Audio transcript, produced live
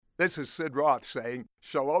This is Sid Roth saying,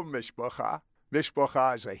 Shalom Mishpacha.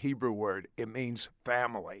 Mishpacha is a Hebrew word. It means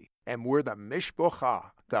family. And we're the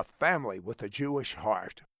Mishpacha, the family with a Jewish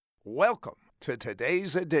heart. Welcome to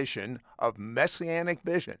today's edition of Messianic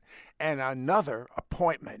Vision and another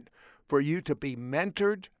appointment for you to be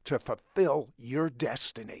mentored to fulfill your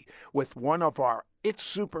destiny with one of our It's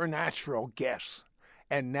Supernatural guests.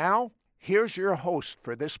 And now, here's your host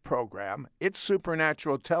for this program, It's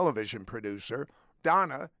Supernatural television producer,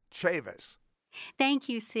 Donna Chavis. Thank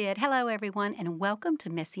you, Sid. Hello, everyone, and welcome to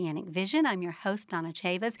Messianic Vision. I'm your host, Donna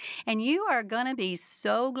Chavis, and you are going to be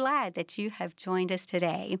so glad that you have joined us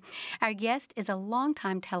today. Our guest is a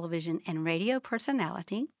longtime television and radio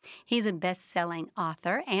personality. He's a best-selling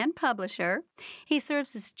author and publisher. He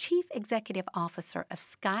serves as Chief Executive Officer of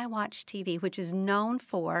Skywatch TV, which is known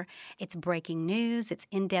for its breaking news, its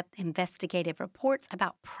in-depth investigative reports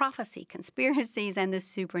about prophecy, conspiracies, and the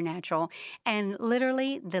supernatural. And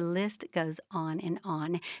literally, the list goes on and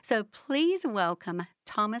on. So please welcome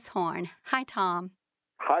Thomas Horn. Hi, Tom.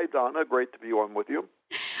 Hi, Donna. Great to be on with you.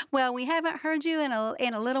 Well, we haven't heard you in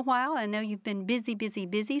a little while. I know you've been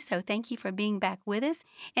busy, so thank you for being back with us.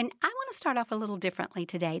 And I want to start off a little differently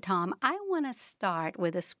today, Tom. I want to start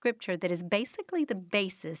with a scripture that is basically the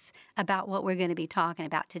basis about what we're going to be talking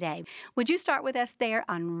about today. Would you start with us there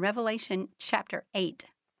on Revelation chapter 8?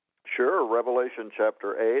 Sure, Revelation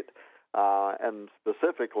chapter 8. And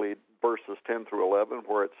specifically verses 10 through 11,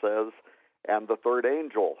 where it says, "And the third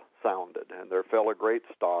angel sounded, and there fell a great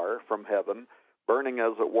star from heaven, burning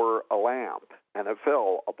as it were a lamp, and it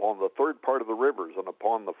fell upon the third part of the rivers and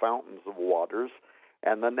upon the fountains of waters.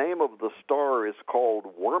 And the name of the star is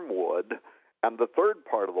called Wormwood, and the third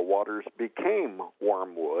part of the waters became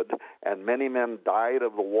wormwood, and many men died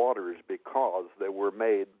of the waters because they were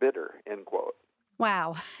made bitter," end quote.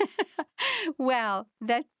 Wow. Wow,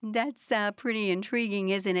 that's pretty intriguing,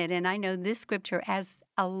 isn't it? And I know this scripture, as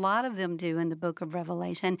a lot of them do in the book of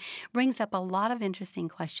Revelation, brings up a lot of interesting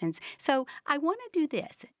questions. So I want to do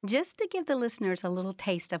this, just to give the listeners a little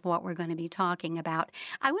taste of what we're going to be talking about.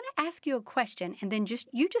 I want to ask you a question, and then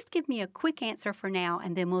you just give me a quick answer for now,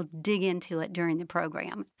 and then we'll dig into it during the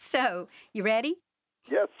program. So, you ready?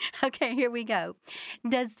 Yes. Okay, here we go.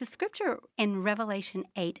 Does the scripture in Revelation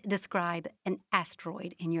 8 describe an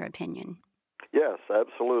asteroid, in your opinion? Yes,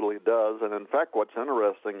 absolutely it does. And in fact, what's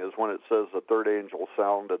interesting is when it says the third angel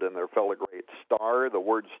sounded and there fell a great star, the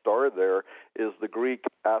word star there is the Greek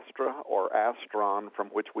astra or astron, from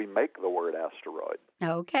which we make the word asteroid.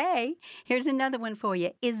 Okay, here's another one for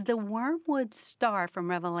you. Is the wormwood star from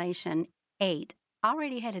Revelation 8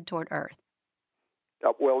 already headed toward Earth?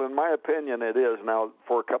 Well, in my opinion, it is. Now,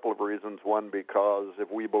 for a couple of reasons. One, because if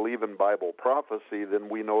we believe in Bible prophecy, then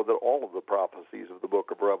we know that all of the prophecies of the book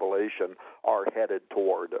of Revelation are headed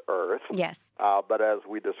toward Earth. Yes. But as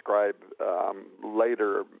we describe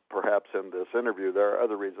later, perhaps in this interview, there are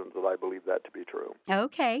other reasons that I believe that to be true.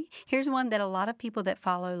 Okay. Here's one that a lot of people that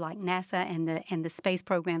follow, like NASA and the space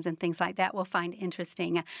programs and things like that, will find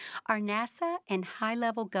interesting. Are NASA and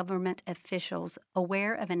high-level government officials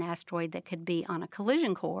aware of an asteroid that could be on a collision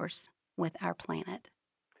course with our planet?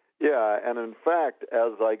 Yeah, and in fact,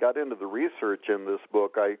 as I got into the research in this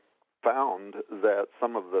book, I found that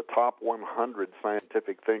some of the top 100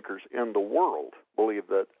 scientific thinkers in the world believe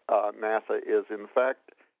that NASA is in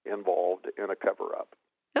fact involved in a cover-up.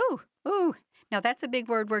 Ooh. Now that's a big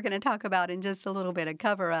word we're going to talk about in just a little bit, a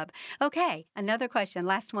cover-up. Okay, another question,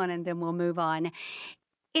 last one, and then we'll move on.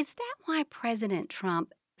 Is that why President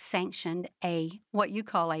Trump sanctioned what you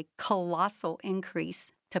call a colossal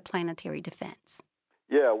increase to planetary defense?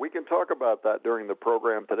 Yeah, we can talk about that during the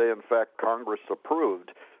program today. In fact, Congress approved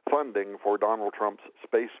funding for Donald Trump's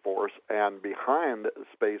Space Force, and behind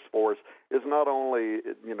Space Force is not only,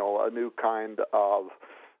 a new kind of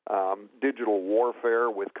digital warfare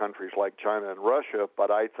with countries like China and Russia, but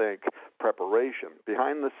I think preparation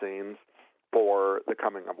behind the scenes for the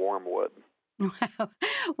coming of Wormwood. Wow.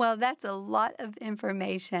 Well, that's a lot of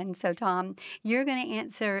information. So, Tom, you're going to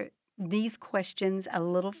answer these questions a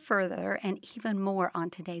little further and even more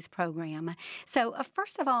on today's program. So,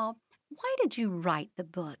 first of all, why did you write the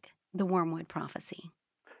book, The Wormwood Prophecy?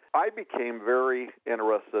 I became very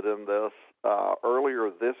interested in this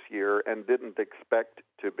earlier this year and didn't expect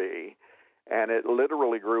to be. And it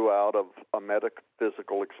literally grew out of a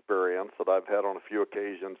metaphysical experience that I've had on a few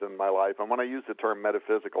occasions in my life. And when I use the term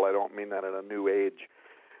metaphysical, I don't mean that in a New Age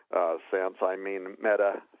sense. I mean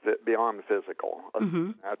beyond physical,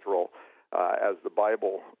 natural, as the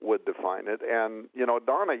Bible would define it. And,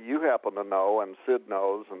 Donna, you happen to know, and Sid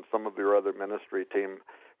knows, and some of your other ministry team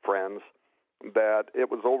friends, that it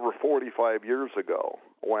was over 45 years ago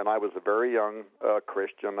when I was a very young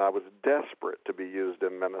Christian. I was desperate to be used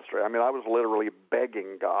in ministry. I mean, I was literally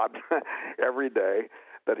begging God every day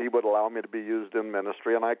that he would allow me to be used in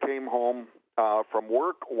ministry. And I came home from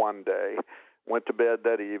work one day, went to bed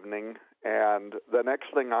that evening, and the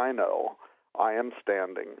next thing I know, I am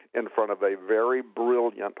standing in front of a very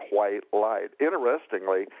brilliant white light.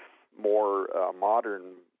 Interestingly, more modern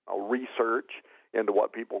research into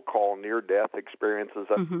what people call near-death experiences.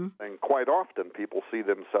 And quite often people see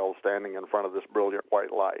themselves standing in front of this brilliant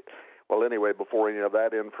white light. Well, anyway, before any of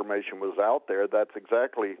that information was out there, that's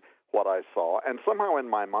exactly what I saw. And somehow in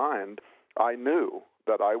my mind, I knew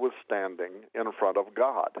that I was standing in front of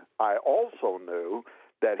God. I also knew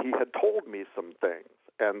that he had told me some things,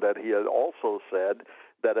 and that he had also said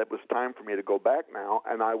that it was time for me to go back now,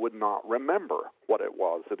 and I would not remember what it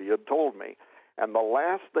was that he had told me. And the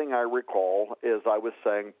last thing I recall is I was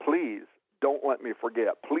saying, please don't let me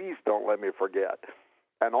forget. Please don't let me forget.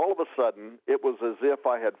 And all of a sudden, it was as if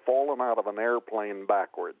I had fallen out of an airplane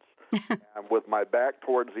backwards. And with my back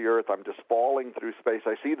towards the earth, I'm just falling through space.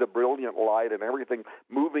 I see the brilliant light and everything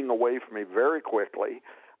moving away from me very quickly.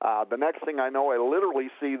 The next thing I know, I literally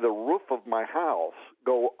see the roof of my house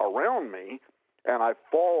go around me, and I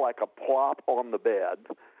fall like a plop on the bed.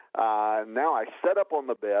 Now I sat up on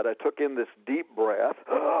the bed. I took in this deep breath,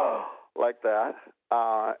 like that,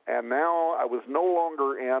 and now I was no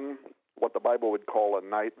longer in what the Bible would call a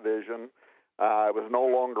night vision. I was no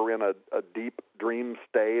longer in a deep dream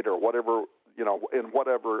state or whatever, in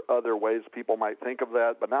whatever other ways people might think of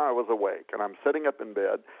that. But now I was awake, and I'm sitting up in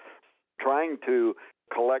bed trying to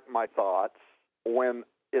collect my thoughts when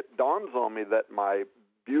it dawns on me that my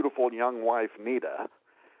beautiful young wife, Nita,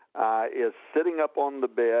 is sitting up on the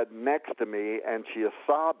bed next to me, and she is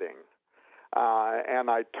sobbing.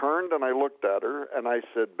 And I turned and I looked at her, and I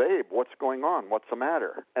said, babe, what's going on? What's the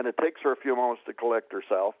matter? And it takes her a few moments to collect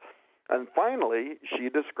herself. And finally, she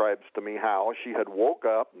describes to me how she had woke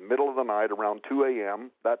up middle of the night around 2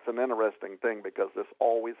 a.m. That's an interesting thing because this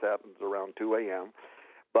always happens around 2 a.m.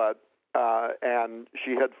 And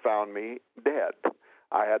she had found me dead.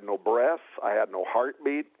 I had no breaths. I had no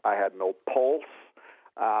heartbeat. I had no pulse.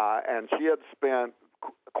 And she had spent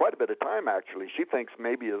quite a bit of time, actually. She thinks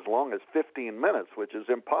maybe as long as 15 minutes, which is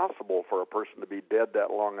impossible for a person to be dead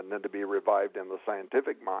that long and then to be revived in the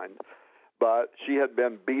scientific mind. But she had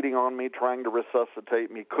been beating on me, trying to resuscitate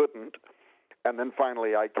me, couldn't. And then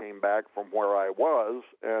finally I came back from where I was,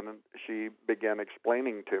 and she began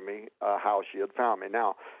explaining to me how she had found me.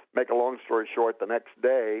 Now, make a long story short, the next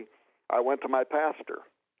day I went to my pastor,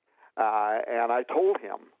 and I told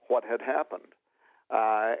him what had happened.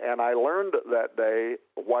 And I learned that day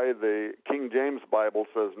why the King James Bible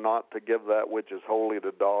says not to give that which is holy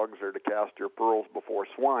to dogs or to cast your pearls before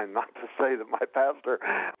swine. Not to say that my pastor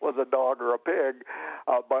was a dog or a pig,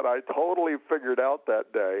 but I totally figured out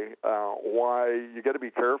that day why you got to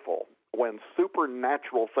be careful when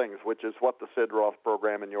supernatural things, which is what the Sid Roth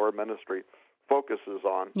program in your ministry focuses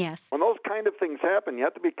on. Yes. When those kind of things happen, you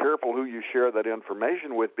have to be careful who you share that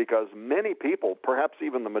information with, because many people, perhaps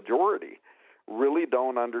even the majority, really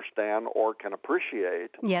don't understand or can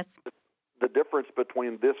appreciate the difference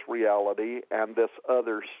between this reality and this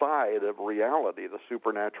other side of reality, the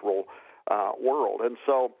supernatural world. And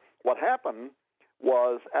so what happened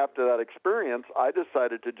was, after that experience, I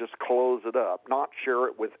decided to just close it up, not share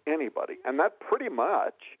it with anybody. And that pretty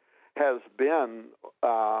much has been,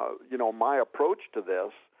 my approach to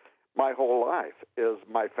this my whole life. Is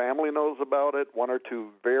my family knows about it, one or two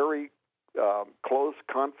very close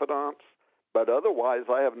confidants, but otherwise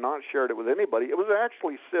I have not shared it with anybody. It was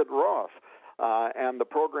actually Sid Roth and the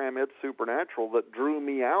program It's Supernatural that drew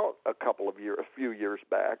me out a few years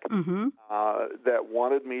back, that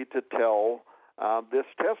wanted me to tell this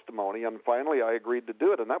testimony, and finally I agreed to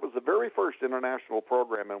do it. And that was the very first international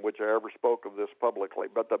program in which I ever spoke of this publicly.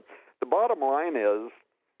 But the bottom line is,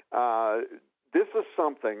 this is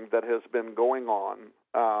something that has been going on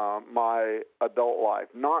my adult life,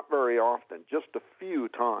 not very often, just a few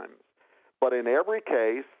times. But in every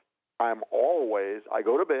case, I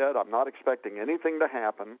go to bed, I'm not expecting anything to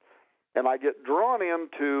happen, and I get drawn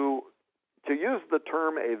into, to use the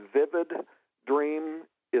term a vivid dream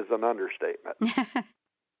is an understatement.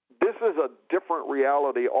 This is a different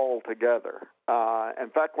reality altogether. In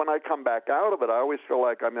fact, when I come back out of it, I always feel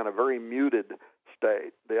like I'm in a very muted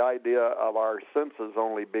state. The idea of our senses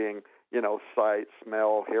only being, sight,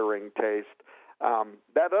 smell, hearing, taste.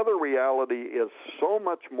 That other reality is so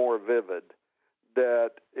much more vivid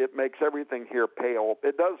that it makes everything here pale.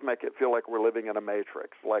 It does make it feel like we're living in a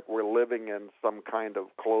matrix, like we're living in some kind of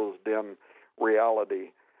closed-in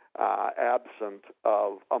reality. absent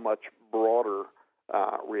of a much broader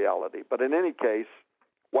reality. But in any case,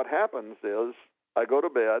 what happens is I go to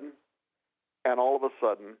bed, and all of a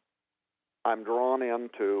sudden, I'm drawn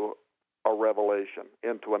into a revelation,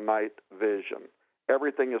 into a night vision.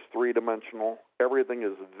 Everything is three-dimensional. Everything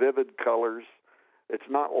is vivid colors. It's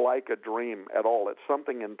not like a dream at all. It's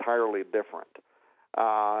something entirely different.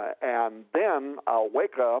 And then I'll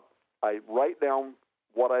wake up, I write down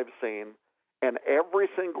what I've seen, and every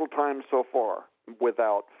single time so far,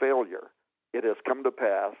 without failure, it has come to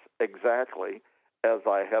pass exactly as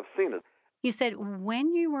I have seen it. You said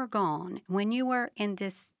when you were gone, when you were in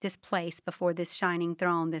this place before this shining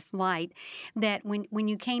throne, this light, that when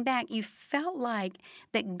you came back, you felt like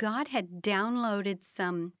that God had downloaded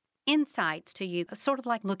some insights to you, sort of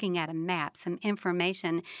like looking at a map, some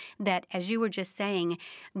information that, as you were just saying,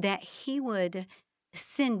 that He would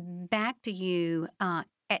send back to you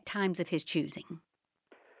at times of His choosing.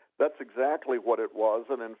 That's exactly what it was.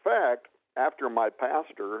 And in fact, after my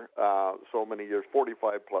pastor, so many years,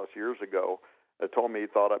 45 plus years ago, told me he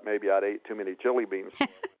thought maybe I'd ate too many chili beans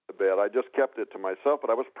a bit, I just kept it to myself. But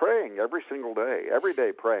I was praying every single day, every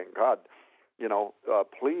day praying, God,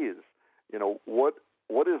 please,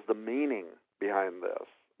 what is the meaning behind this?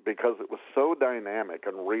 Because it was so dynamic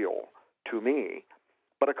and real to me,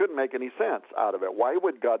 but I couldn't make any sense out of it. Why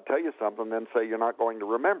would God tell you something and then say you're not going to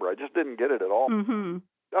remember? I just didn't get it at all. Mm-hmm.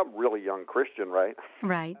 I'm a really young Christian, right?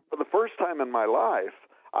 Right. For the first time in my life,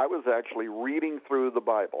 I was actually reading through the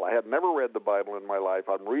Bible. I had never read the Bible in my life.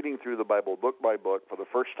 I'm reading through the Bible book by book for the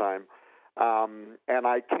first time. And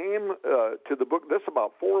I came to the book, this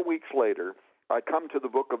about 4 weeks later, I come to the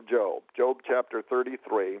book of Job, Job chapter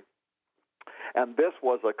 33. And this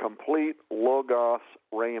was a complete logos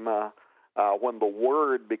rhema. When the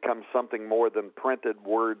word becomes something more than printed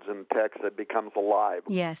words and text, it becomes alive.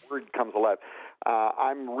 Yes. The word comes alive.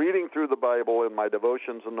 I'm reading through the Bible in my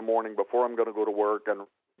devotions in the morning before I'm going to go to work, and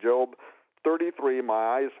Job 33, my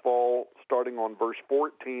eyes fall starting on verse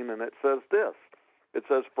 14, and it says this. It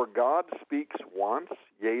says, "For God speaks once,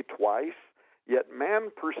 yea, twice, yet man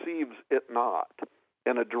perceives it not.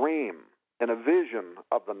 In a dream, in a vision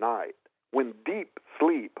of the night, when deep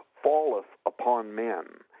sleep falleth upon men,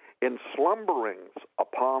 in slumberings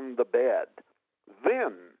upon the bed,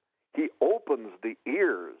 then he opens the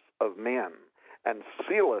ears of men, and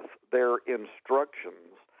sealeth their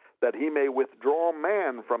instructions, that he may withdraw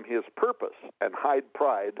man from his purpose and hide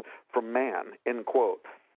pride from man." End quote.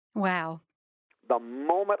 Wow. The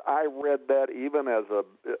moment I read that, even as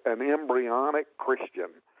an embryonic Christian,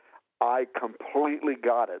 I completely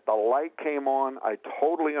got it. The light came on. I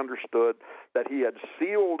totally understood that he had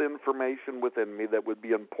sealed information within me that would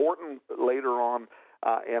be important later on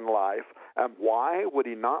in life. And why would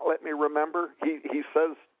he not let me remember? He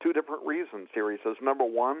says two different reasons here. He says, number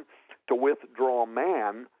one, to withdraw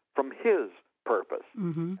man from his purpose.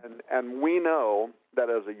 Mm-hmm. And we know that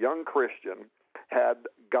as a young Christian, had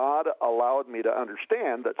God allowed me to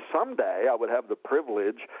understand that someday I would have the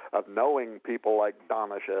privilege of knowing people like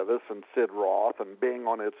Donna Chevis and Sid Roth and being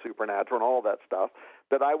on It's Supernatural and all that stuff,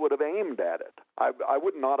 that I would have aimed at it. I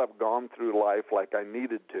would not have gone through life like I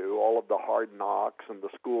needed to, all of the hard knocks and the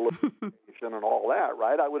school of education and all that,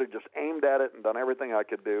 right? I would have just aimed at it and done everything I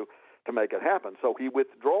could do to make it happen. So he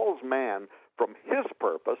withdraws man from his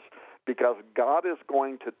purpose, because God is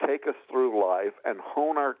going to take us through life and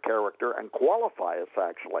hone our character and qualify us,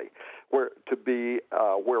 actually, to be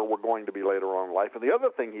where we're going to be later on in life. And the other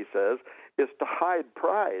thing he says is to hide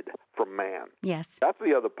pride from man. Yes. That's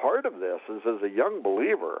the other part of this, is as a young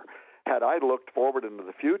believer, had I looked forward into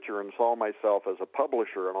the future and saw myself as a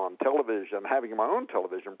publisher and on television, having my own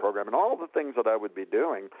television program and all the things that I would be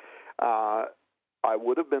doing, I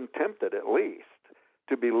would have been tempted at least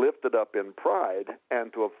to be lifted up in pride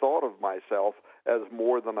and to have thought of myself as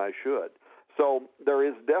more than I should. So there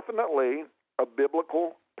is definitely a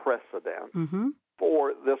biblical precedent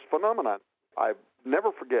for this phenomenon. I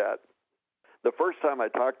never forget the first time I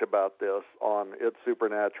talked about this on It's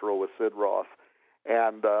Supernatural with Sid Roth.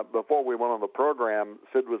 And before we went on the program,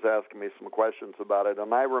 Sid was asking me some questions about it,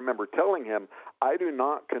 and I remember telling him, I do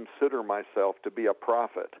not consider myself to be a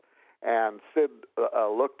prophet. And Sid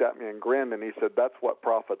looked at me and grinned, and he said, "That's what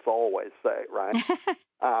prophets always say, right?"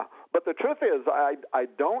 But the truth is, I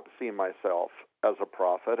don't see myself as a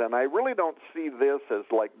prophet, and I really don't see this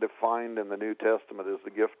as like defined in the New Testament as the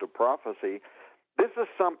gift of prophecy. This is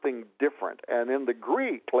something different. And in the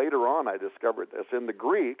Greek, later on I discovered this, in the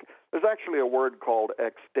Greek, there's actually a word called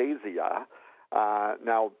ecstasia.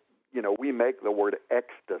 Now, we make the word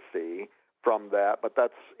ecstasy from that, but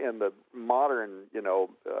that's in the modern,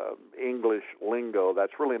 English lingo,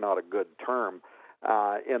 that's really not a good term.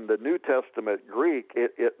 In the New Testament Greek,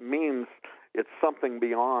 it means it's something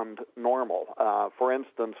beyond normal. For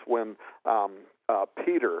instance, when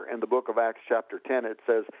Peter, in the book of Acts chapter 10, it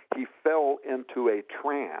says he fell into a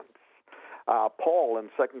trance. Paul in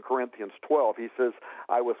 2 Corinthians 12, he says,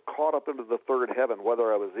 I was caught up into the third heaven.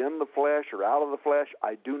 Whether I was in the flesh or out of the flesh,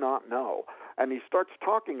 I do not know. And he starts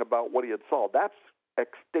talking about what he had saw. That's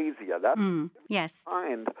ecstasia. That's yes.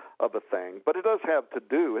 kind of a thing. But it does have to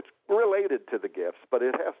do, it's related to the gifts, but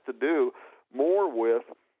it has to do more with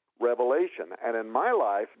revelation. And in my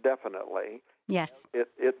life, definitely, yes,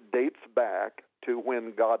 it dates back to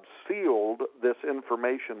when God sealed this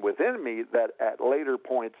information within me that at later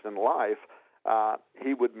points in life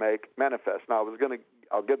he would make manifest. Now,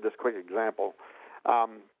 I'll give this quick example,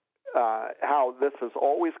 how this has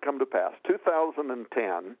always come to pass.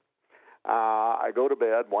 2010, I go to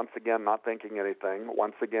bed, once again not thinking anything,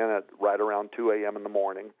 once again at right around 2 a.m. in the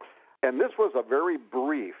morning, and this was a very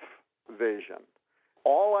brief vision.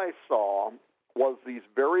 All I saw was these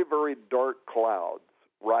very, very dark clouds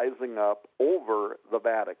rising up over the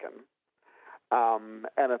Vatican.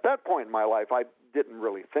 And at that point in my life, I didn't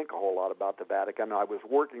really think a whole lot about the Vatican. I was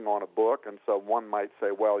working on a book, and so one might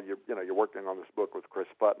say, well, you're working on this book with Chris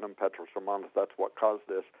Putnam, Petros Romanus, that's what caused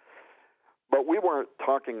this. But we weren't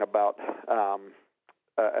talking about,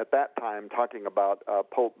 at that time, talking about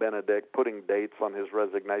Pope Benedict putting dates on his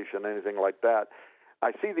resignation, anything like that.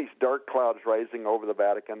 I see these dark clouds rising over the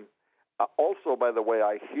Vatican. Also, by the way,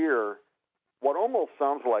 I hear what almost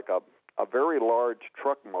sounds like a very large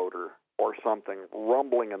truck motor or something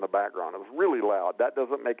rumbling in the background. It was really loud. That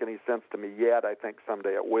doesn't make any sense to me yet. I think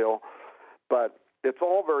someday it will. But it's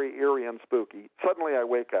all very eerie and spooky. Suddenly I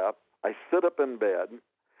wake up. I sit up in bed.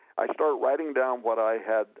 I start writing down what I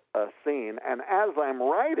had seen. And as I'm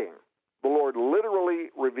writing, the Lord literally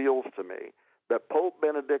reveals to me that Pope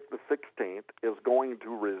Benedict XVI is going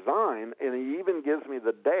to resign, and he even gives me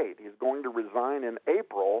the date. He's going to resign in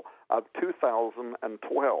April of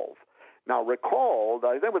 2012. Now, recall,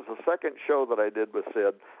 that was the second show that I did with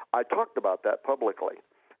Sid. I talked about that publicly.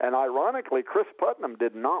 And ironically, Chris Putnam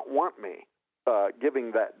did not want me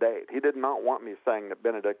giving that date. He did not want me saying that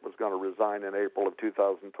Benedict was going to resign in April of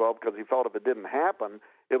 2012 because he felt if it didn't happen,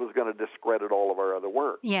 it was going to discredit all of our other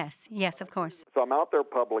work. Yes, of course. So I'm out there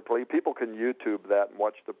publicly. People can YouTube that and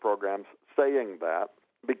watch the programs saying that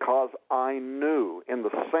because I knew, in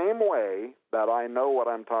the same way that I know what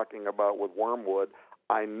I'm talking about with Wormwood,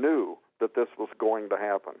 I knew that this was going to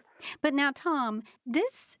happen. But now, Tom,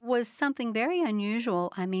 this was something very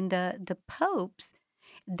unusual. I mean, the popes,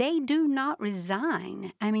 they do not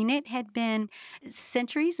resign. I mean, it had been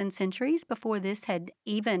centuries and centuries before this had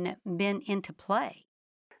even been into play.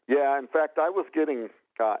 Yeah, in fact, I was getting,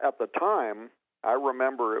 at the time, I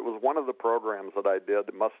remember it was one of the programs that I did.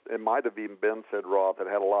 It might have even been Sid Roth. It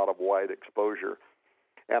had a lot of wide exposure.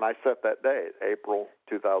 And I set that date, April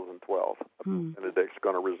 2012. Benedict's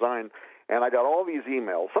going to resign. And I got all these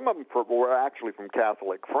emails. Some of them were actually from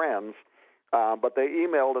Catholic friends, but they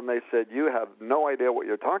emailed and they said, you have no idea what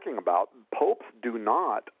you're talking about. Popes do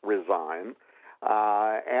not resign,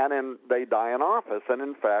 and they die in office. And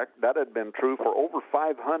in fact, that had been true for over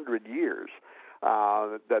 500 years,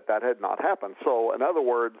 that had not happened. So in other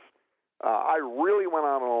words, I really went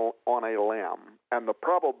out on a limb, and the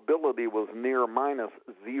probability was near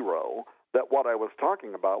 -0 that what I was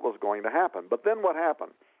talking about was going to happen. But then what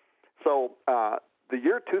happened? So the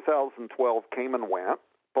year 2012 came and went.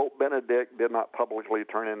 Pope Benedict did not publicly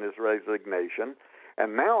turn in his resignation,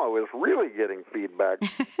 and now I was really getting feedback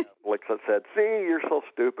from Catholics that said, see, you're so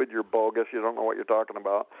stupid, you're bogus, you don't know what you're talking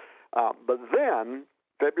about. But then,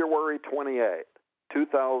 February 28,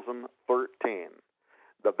 2013,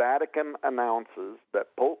 the Vatican announces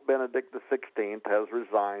that Pope Benedict XVI has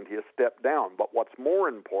resigned. He has stepped down. But what's more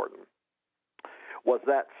important was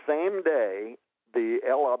that same day, the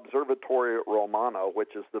El Observatorio Romano,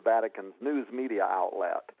 which is the Vatican's news media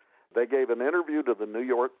outlet, they gave an interview to the New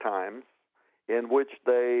York Times in which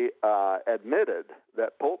they admitted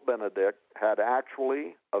that Pope Benedict had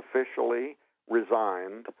actually officially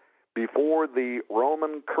resigned before the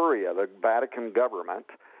Roman Curia, the Vatican government,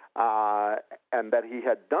 and that he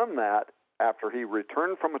had done that after he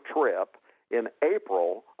returned from a trip in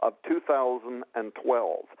April of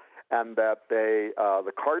 2012, and that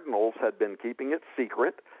the cardinals had been keeping it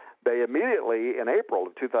secret. They immediately, in April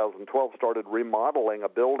of 2012, started remodeling a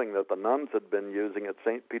building that the nuns had been using at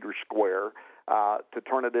St. Peter's Square to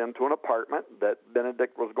turn it into an apartment that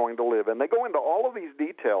Benedict was going to live in. They go into all of these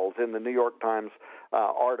details in the New York Times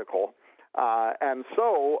article. And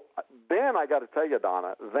so then I got to tell you,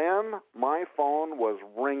 Donna, then my phone was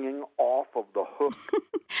ringing off of the hook.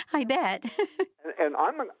 I bet. And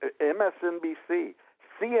I'm MSNBC,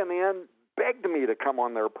 CNN begged me to come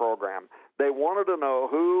on their program. They wanted to know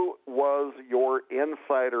who was your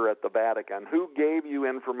insider at the Vatican, who gave you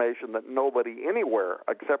information that nobody anywhere,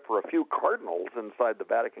 except for a few cardinals inside the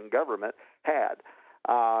Vatican government, had.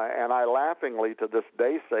 And I laughingly to this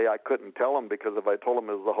day say I couldn't tell them, because if I told them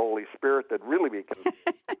it was the Holy Spirit, they'd really be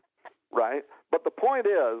confused, right? But the point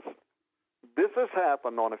is, this has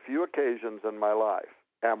happened on a few occasions in my life.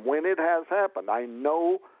 And when it has happened, I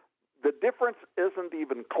know the difference isn't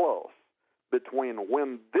even close between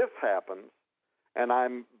when this happens and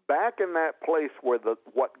I'm back in that place where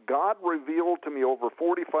what God revealed to me over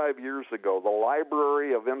 45 years ago, the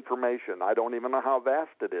library of information, I don't even know how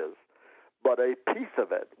vast it is, but a piece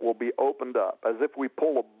of it will be opened up, as if we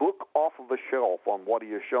pull a book off of a shelf on what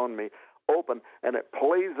He has shown me, open, and it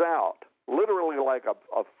plays out, literally like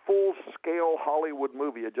a full-scale Hollywood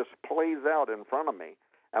movie. It just plays out in front of me.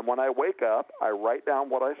 And when I wake up, I write down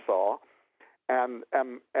what I saw, and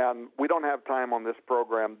we don't have time on this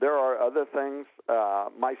program. There are other things.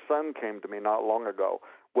 My son came to me not long ago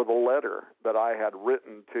with a letter that I had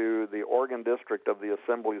written to the Oregon District of the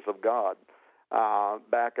Assemblies of God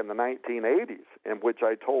back in the 1980s, in which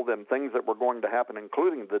I told them things that were going to happen,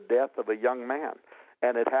 including the death of a young man.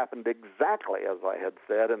 And it happened exactly as I had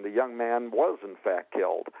said, and the young man was, in fact,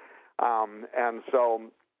 killed. And so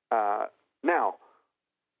now,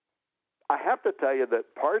 I have to tell you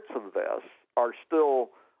that parts of this are still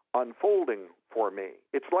unfolding for me.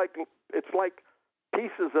 It's like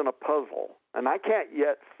pieces in a puzzle, and I can't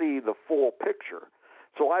yet see the full picture.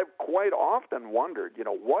 So I've quite often wondered,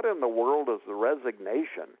 what in the world does the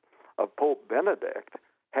resignation of Pope Benedict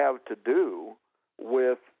have to do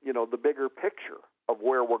with, the bigger picture of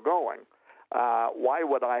where we're going? Why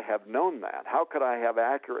would I have known that? How could I have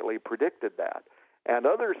accurately predicted that? And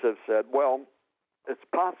others have said, well, it's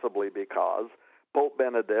possibly because Pope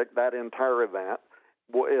Benedict, that entire event,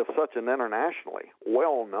 is such an internationally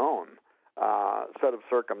well-known set of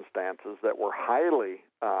circumstances that were highly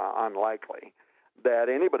unlikely that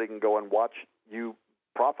anybody can go and watch you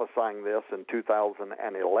prophesying this in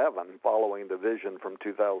 2011, following the vision from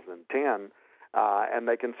 2010, and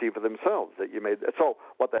they can see for themselves that you made that. So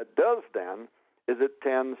what that does then is it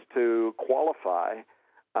tends to qualify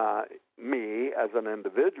me as an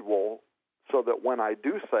individual, so that when I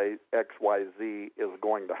do say XYZ is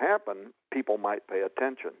going to happen, people might pay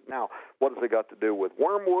attention. Now, what has it got to do with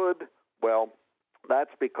wormwood? Well, that's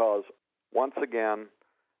because, once again,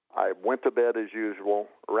 I went to bed as usual.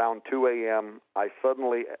 Around 2 a.m., I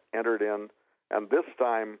suddenly entered in, and this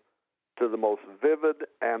time to the most vivid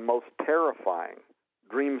and most terrifying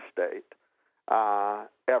dream state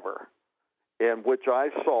ever, in which I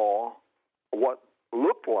saw what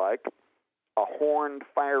looked like a horned,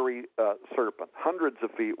 fiery serpent, hundreds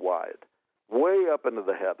of feet wide, way up into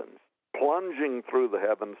the heavens, plunging through the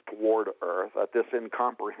heavens toward Earth at this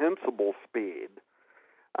incomprehensible speed.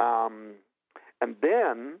 And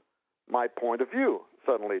then my point of view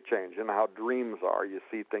suddenly changed. And how dreams are, you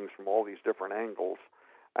see things from all these different angles,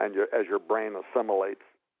 and as your brain assimilates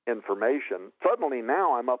information, suddenly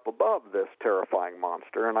now I'm up above this terrifying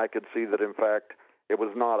monster, and I could see that, in fact, it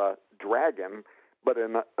was not a dragon, but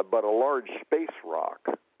a large space rock,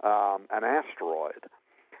 an asteroid.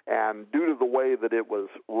 And due to the way that it was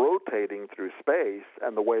rotating through space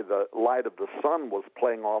and the way the light of the sun was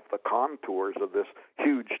playing off the contours of this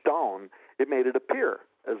huge stone, it made it appear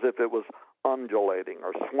as if it was undulating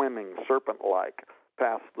or swimming serpent-like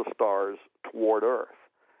past the stars toward Earth.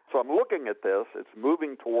 So I'm looking at this, it's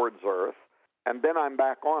moving towards Earth, and then I'm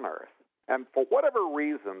back on Earth. And for whatever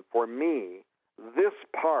reason, for me, this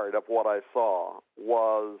part of what I saw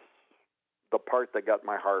was the part that got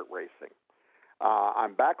my heart racing.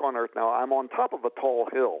 I'm back on Earth now. I'm on top of a tall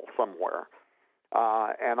hill somewhere,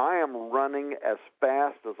 and I am running as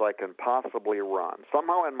fast as I can possibly run.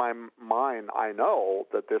 Somehow in my mind, I know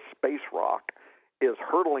that this space rock is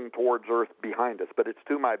hurtling towards Earth behind us, but it's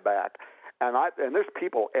to my back. And there's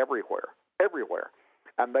people everywhere,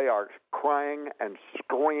 and they are crying and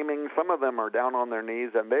screaming. Some of them are down on their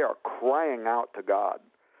knees, and they are crying out to God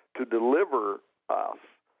to deliver us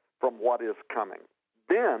from what is coming.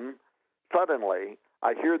 Then, suddenly,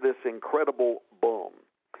 I hear this incredible boom.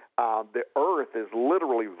 The earth is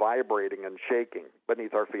literally vibrating and shaking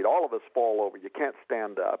beneath our feet. All of us fall over. You can't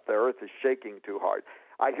stand up. The earth is shaking too hard.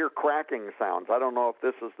 I hear cracking sounds. I don't know if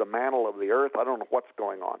this is the mantle of the earth. I don't know what's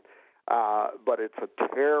going on. But it's a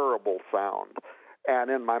terrible sound.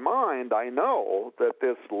 And in my mind, I know that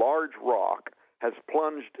this large rock has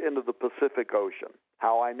plunged into the Pacific Ocean.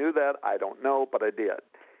 How I knew that, I don't know, but I did.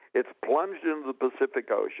 It's plunged into the Pacific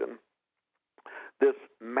Ocean. This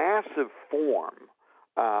massive form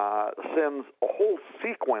sends a whole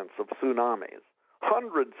sequence of tsunamis,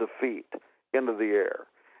 hundreds of feet into the air.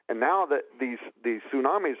 And now that these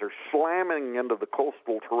tsunamis are slamming into the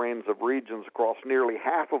coastal terrains of regions across nearly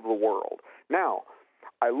half of the world. Now,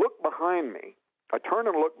 I look behind me, I turn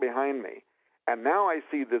and look behind me, and now I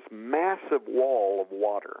see this massive wall of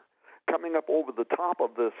water coming up over the top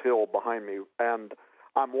of this hill behind me. And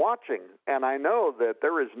I'm watching, and I know that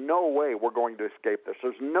there is no way we're going to escape this.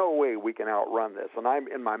 There's no way we can outrun this. And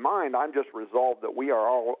in my mind, I'm just resolved that we are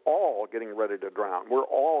all getting ready to drown. We're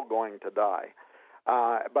all going to die.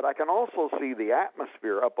 But I can also see the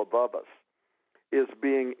atmosphere up above us is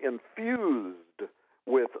being infused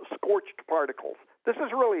with scorched particles. This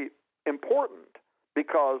is really important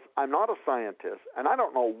because I'm not a scientist, and I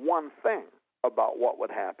don't know one thing about what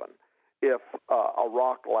would happen if a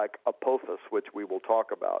rock like Apophis, which we will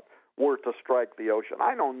talk about, were to strike the ocean.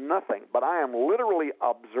 I know nothing, but I am literally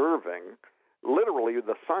observing,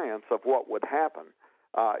 the science of what would happen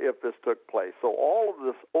if this took place. So all of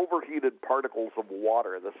this overheated particles of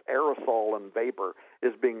water, this aerosol and vapor,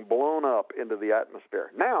 is being blown up into the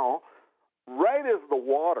atmosphere. Now, right as the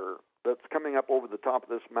water that's coming up over the top of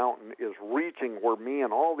this mountain is reaching where me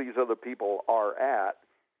and all these other people are at,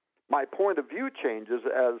 my point of view changes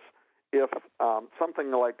as if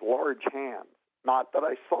something like large hands, not that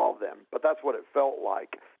I saw them, but that's what it felt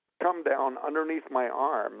like, come down underneath my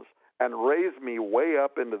arms and raise me way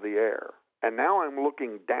up into the air. And now I'm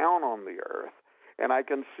looking down on the earth, and I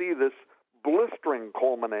can see this blistering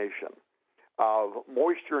culmination of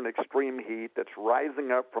moisture and extreme heat that's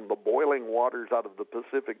rising up from the boiling waters out of the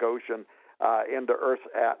Pacific Ocean into Earth's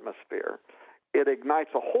atmosphere. It ignites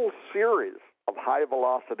a whole series of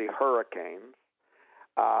high-velocity hurricanes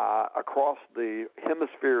across the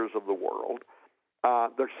hemispheres of the world.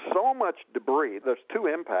 There's so much debris. There's two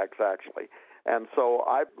impacts, actually. And so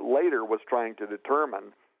I later was trying to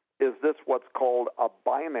determine, is this what's called a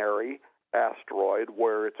binary asteroid,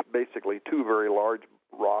 where it's basically two very large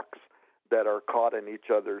rocks that are caught in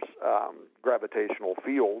each other's gravitational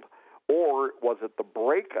field, or was it the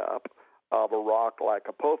breakup of a rock like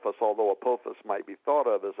Apophis, although Apophis might be thought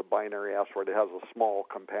of as a binary asteroid? It has a small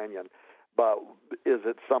companion. But is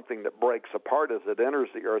it something that breaks apart as it enters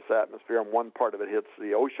the Earth's atmosphere, and one part of it hits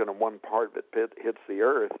the ocean and one part of it hits the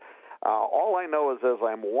Earth? All I know is as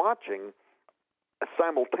I'm watching,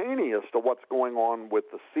 simultaneous to what's going on with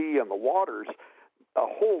the sea and the waters, a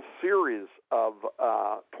whole series of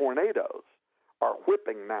tornadoes are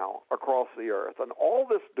whipping now across the Earth. And all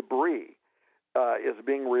this debris is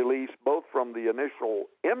being released both from the initial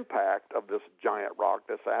impact of this giant rock,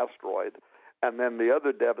 this asteroid, and then the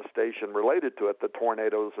other devastation related to it, the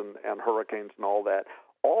tornadoes and hurricanes and all that,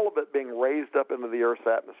 all of it being raised up into the Earth's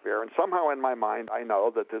atmosphere. And somehow in my mind, I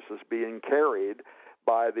know that this is being carried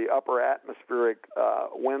by the upper atmospheric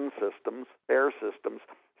wind systems, air systems.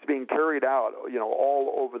 It's being carried out,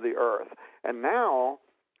 all over the Earth. And now,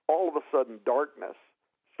 all of a sudden, darkness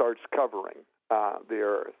starts covering the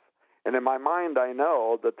Earth. And in my mind, I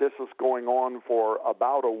know that this is going on for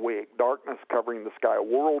about a week, darkness covering the sky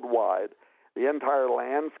worldwide. The entire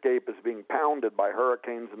landscape is being pounded by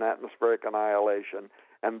hurricanes and atmospheric annihilation.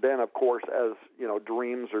 And then, of course, as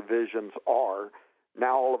dreams or visions are,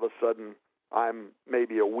 now all of a sudden I'm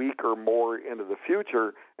maybe a week or more into the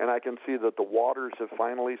future, and I can see that the waters have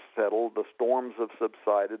finally settled, the storms have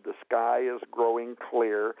subsided, the sky is growing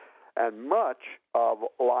clear, and much of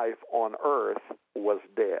life on Earth was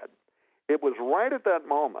dead. It was right at that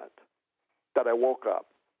moment that I woke up.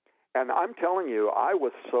 And I'm telling you, I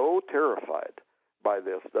was so terrified by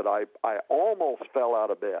this that I almost fell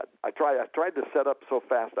out of bed. I tried to set up so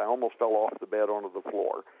fast I almost fell off the bed onto the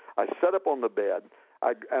floor. I sat up on the bed,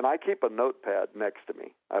 and I keep a notepad next to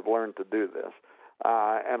me. I've learned to do this.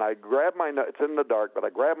 And I grab my note. It's in the dark, but I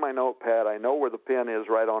grab my notepad. I know where the pen is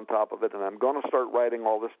right on top of it, and I'm going to start writing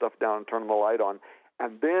all this stuff down and turn the light on.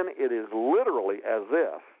 And then it is literally as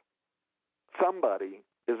if somebody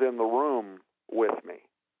is in the room with me.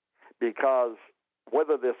 Because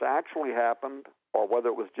whether this actually happened or whether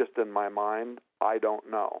it was just in my mind, I don't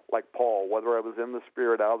know. Like Paul, whether I was in the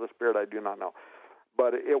Spirit, out of the Spirit, I do not know.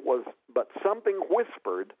 But something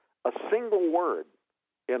whispered a single word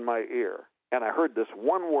in my ear, and I heard this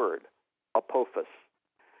one word, Apophis.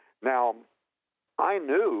 Now, I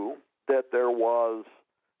knew that there was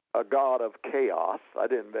a god of chaos. At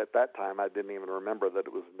that time, I didn't even remember that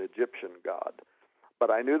it was an Egyptian god. But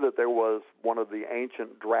I knew that there was one of the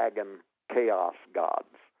ancient dragon chaos gods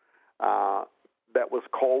that was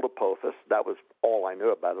called Apophis. That was all I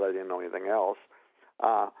knew about it. I didn't know anything else.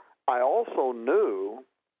 I also knew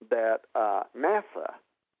that NASA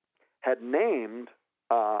had named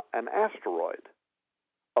an asteroid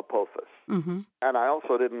Apophis. Mm-hmm. And I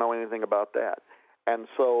also didn't know anything about that. And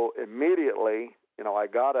so immediately, I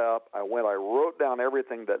got up, I wrote down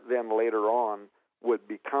everything that then later on would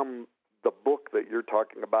become the book that you're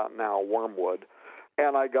talking about now, Wormwood.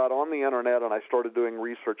 And I got on the internet and I started doing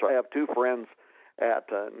research. I have two friends at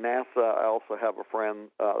NASA. I also have a friend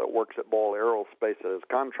that works at Ball Aerospace that has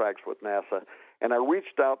contracts with NASA. And I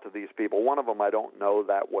reached out to these people. One of them I don't know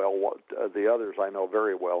that well. The others I know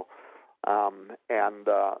very well. And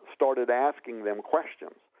started asking them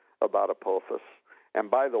questions about Apophis. And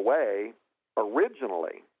by the way,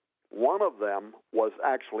 originally, one of them was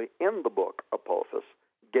actually in the book Apophis.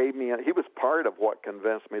 He was part of what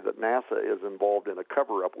convinced me that NASA is involved in a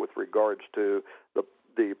cover-up with regards to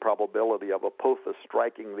the probability of Apophis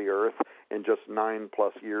striking the Earth in just 9+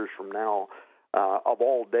 years from now. Of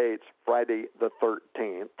all dates, Friday the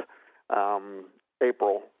 13th,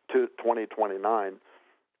 April 2029.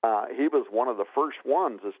 He was one of the first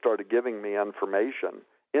ones that started giving me information,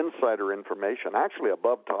 insider information, actually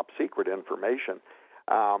above top secret information.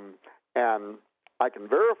 And I can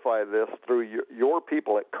verify this through your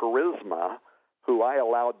people at Charisma, who I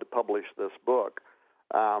allowed to publish this book.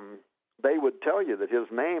 They would tell you that his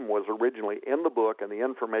name was originally in the book and the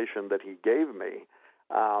information that he gave me.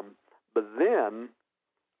 But then,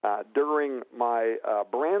 during my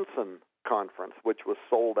Branson conference, which was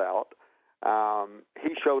sold out,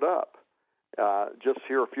 he showed up just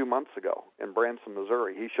here a few months ago in Branson,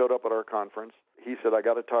 Missouri. He showed up at our conference. He said, I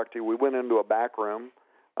got to talk to you. We went into a back room.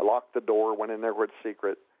 I locked the door, went in there where it's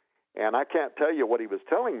secret. And I can't tell you what he was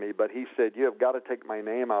telling me, but he said, you have got to take my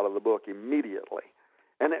name out of the book immediately.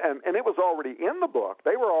 And it was already in the book.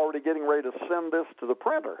 They were already getting ready to send this to the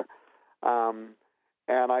printer.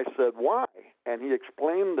 And I said, why? And he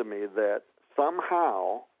explained to me that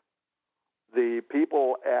somehow the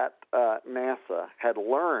people at NASA had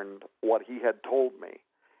learned what he had told me,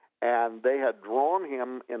 and they had drawn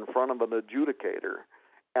him in front of an adjudicator,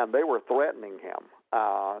 and they were threatening him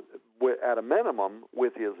at a minimum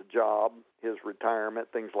with his job, his retirement,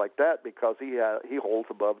 things like that, because he holds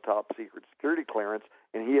above top secret security clearance,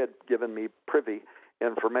 and he had given me privy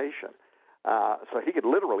information. So he could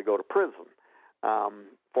literally go to prison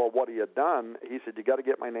for what he had done. He said, you got to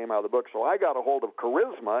get my name out of the book. So I got a hold of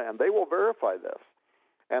Charisma, and they will verify this.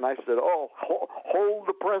 And I said, hold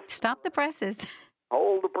the press. Stop the presses.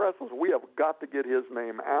 Hold the presses. We have got to get his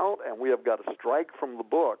name out, and we have got to strike from the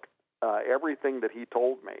book everything that he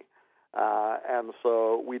told me. And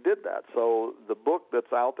so we did that. So the book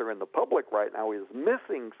that's out there in the public right now is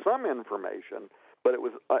missing some information, but it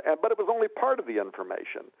was only part of the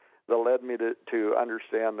information that led me to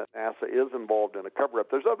understand that NASA is involved in a cover-up.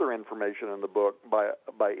 There's other information in the book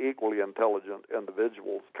by equally intelligent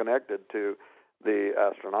individuals connected to the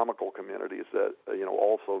astronomical communities that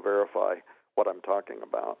also verify what I'm talking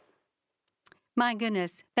about. My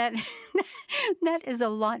goodness, that is a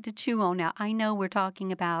lot to chew on. Now, I know we're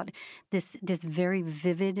talking about this very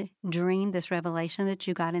vivid dream, this revelation that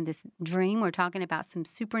you got in this dream. We're talking about some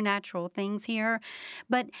supernatural things here.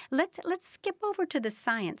 But let's skip over to the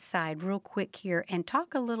science side real quick here and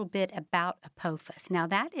talk a little bit about Apophis. Now,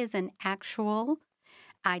 that is an actual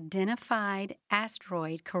identified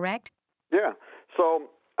asteroid, correct? Yeah. So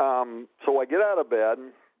I get out of bed.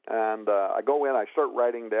 And I go in, I start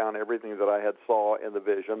writing down everything that I had saw in the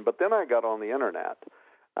vision. But then I got on the internet,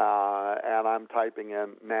 and I'm typing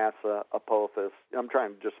in NASA, Apophis. I'm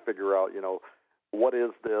trying to just figure out, what is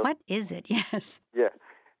this? What is it? Yes. Yeah.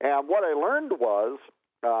 And what I learned was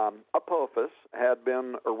Apophis had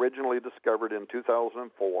been originally discovered in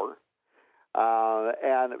 2004,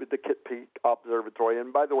 and the Kitt Peak Observatory.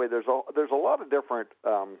 And by the way, there's a lot of different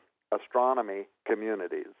astronomy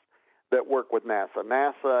communities that work with NASA.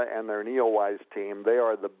 NASA and their NEOWISE team, they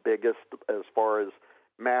are the biggest as far as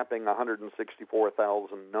mapping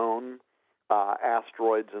 164,000 known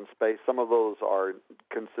asteroids in space. Some of those are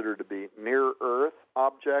considered to be near-Earth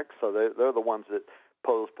objects, so they're the ones that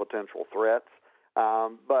pose potential threats.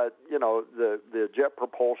 But, the Jet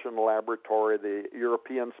Propulsion Laboratory, the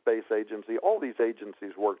European Space Agency, all these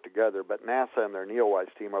agencies work together, but NASA and their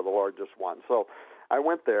NEOWISE team are the largest ones. So I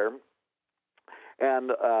went there,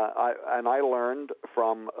 and I learned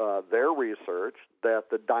from their research that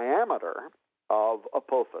the diameter of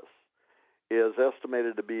Apophis is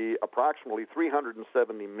estimated to be approximately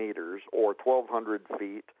 370 meters or 1,200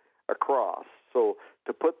 feet across. So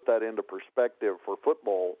to put that into perspective for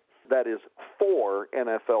football, that is 4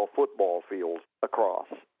 NFL football fields across.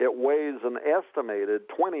 It weighs an estimated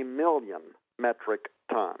 20 million metric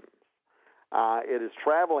tons. It is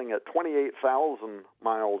traveling at 28,000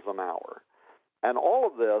 miles an hour. And all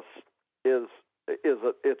of this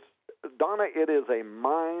Donna, it is a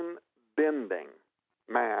mind-bending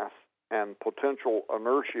mass and potential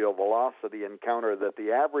inertial velocity encounter that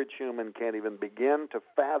the average human can't even begin to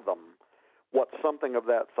fathom what something of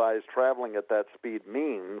that size traveling at that speed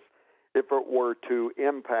means if it were to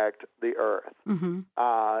impact the Earth. Mm-hmm.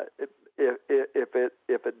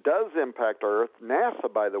 If it does impact Earth,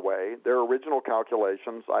 NASA, by the way, their original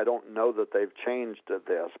calculations, I don't know that they've changed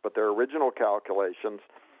this, but their original calculations,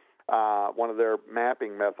 one of their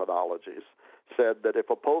mapping methodologies, said that if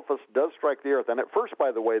Apophis does strike the Earth, and at first,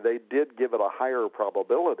 by the way, they did give it a higher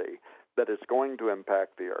probability that it's going to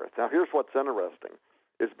impact the Earth. Now, here's what's interesting,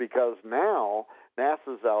 is because now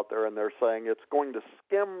NASA's out there and they're saying it's going to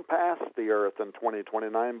skim past the Earth in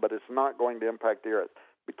 2029, but it's not going to impact the Earth.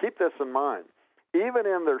 But keep this in mind. Even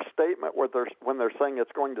in their statement when they're saying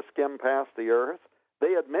it's going to skim past the Earth,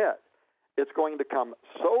 they admit it's going to come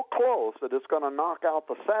so close that it's going to knock out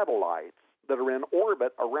the satellites that are in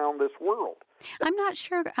orbit around this world. I'm not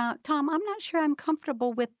sure, Tom, I'm not sure I'm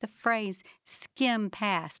comfortable with the phrase skim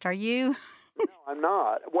past. Are you? No, I'm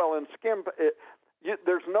not. Well, in skim,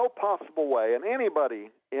 there's no possible way, and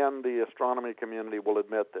anybody in the astronomy community will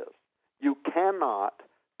admit this, you cannot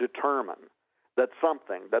determine that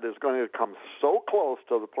something that is going to come so close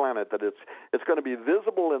to the planet that it's going to be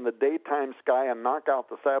visible in the daytime sky and knock out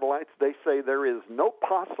the satellites. They say there is no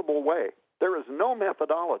possible way, there is no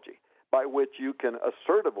methodology by which you can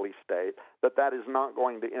assertively state that that is not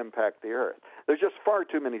going to impact the Earth. There's just far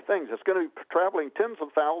too many things. It's going to be traveling tens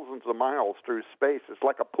of thousands of miles through space. It's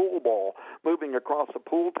like a pool ball moving across a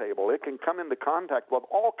pool table. It can come into contact with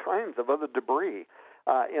all kinds of other debris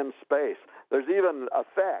in space. There's even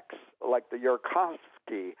effects like the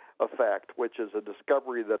Yarkovsky effect, which is a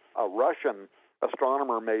discovery that a Russian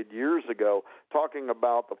astronomer made years ago, talking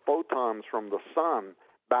about the photons from the sun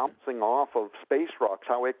bouncing off of space rocks,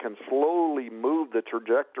 how it can slowly move the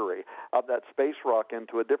trajectory of that space rock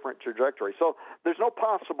into a different trajectory. So there's no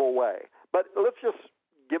possible way. But let's just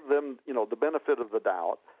give them, the benefit of the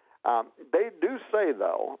doubt. They do say,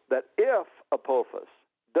 though, that if Apophis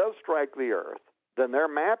does strike the Earth, then their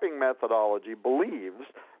mapping methodology believes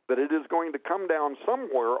that it is going to come down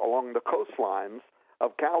somewhere along the coastlines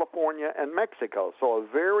of California and Mexico. So a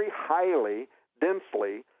very highly,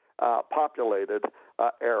 densely populated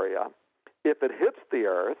area. If it hits the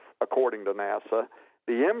Earth, according to NASA,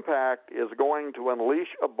 the impact is going to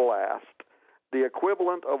unleash a blast, the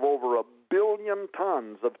equivalent of over 1 billion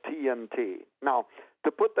tons of TNT. Now,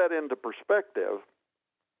 to put that into perspective,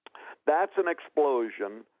 that's an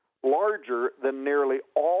explosion larger than nearly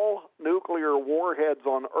all nuclear warheads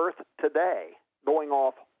on Earth today, going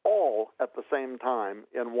off all at the same time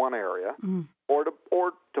in one area. Or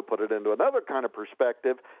to put it into another kind of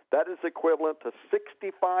perspective, that is equivalent to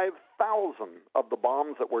 65,000 of the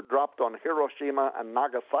bombs that were dropped on Hiroshima and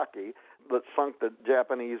Nagasaki that sunk the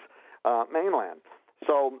Japanese mainland.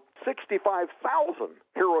 So 65,000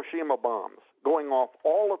 Hiroshima bombs going off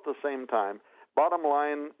all at the same time. Bottom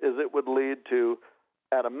line is it would lead to,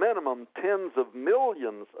 at a minimum, tens of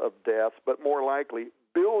millions of deaths, but more likely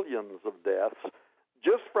billions of deaths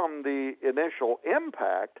just from the initial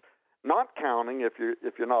impact, not counting, if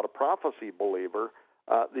you're not a prophecy believer,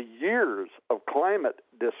 the years of climate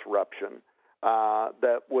disruption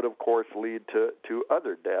that would, of course, lead to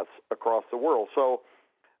other deaths across the world. So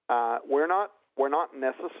we're not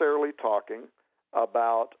necessarily talking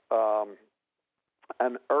about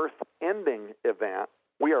an Earth-ending event.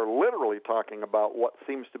 We are literally talking about what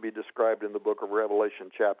seems to be described in the book of Revelation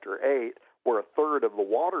chapter 8, where a third of the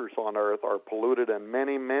waters on Earth are polluted and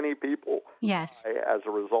many, many people die as a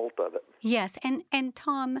result of it. Yes. And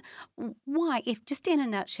Tom, why, if just in a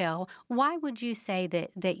nutshell, why would you say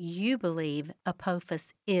that you believe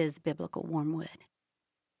Apophis is biblical wormwood?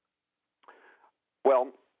 Well,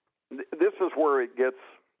 this is where it gets,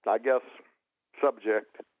 I guess,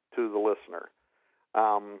 subject to the listener.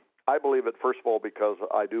 I believe it, first of all, because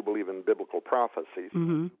I do believe in biblical prophecies.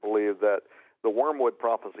 Mm-hmm. I believe that the wormwood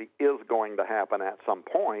prophecy is going to happen at some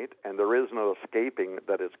point, and there is no escaping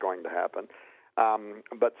that it's going to happen.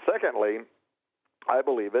 But secondly, I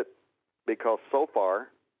believe it because so far,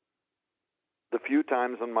 the few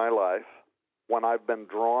times in my life when I've been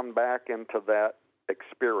drawn back into that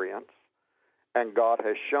experience, and God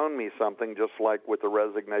has shown me something, just like with the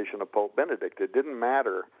resignation of Pope Benedict, it didn't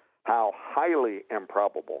matter how highly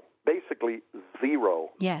improbable, basically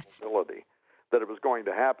zero probability that it was going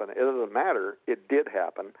to happen. It doesn't matter. It did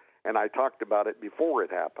happen, and I talked about it before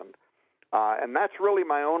it happened. And that's really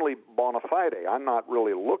my only bona fide. I'm not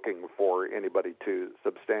really looking for anybody to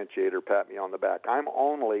substantiate or pat me on the back. I'm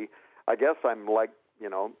like,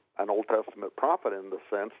 an Old Testament prophet in the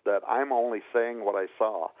sense that I'm only saying what I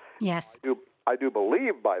saw. Yes. I do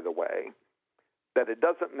believe, by the way, that it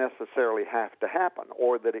doesn't necessarily have to happen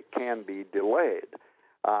or that it can be delayed.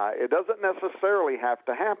 It doesn't necessarily have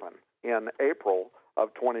to happen in April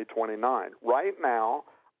of 2029. Right now,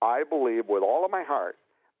 I believe with all of my heart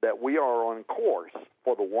that we are on course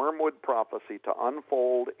for the wormwood prophecy to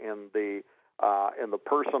unfold in the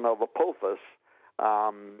person of Apophis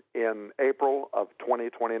in April of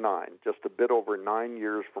 2029, just a bit over 9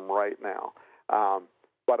 years from right now.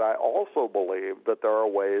 But I also believe that there are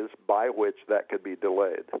ways by which that could be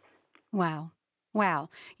delayed. Wow. Wow.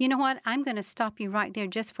 You know what? I'm going to stop you right there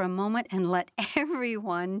just for a moment and let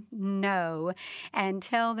everyone know and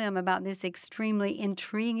tell them about this extremely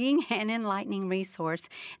intriguing and enlightening resource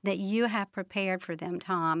that you have prepared for them,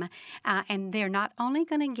 Tom. And they're not only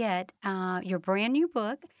going to get your brand new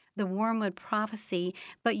book, The Wormwood Prophecy,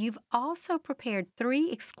 but you've also prepared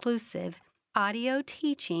 3 exclusive audio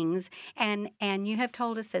teachings, and you have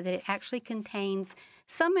told us that it actually contains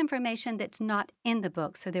some information that's not in the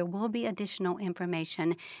book. So there will be additional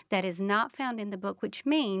information that is not found in the book, which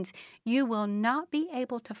means you will not be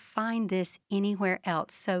able to find this anywhere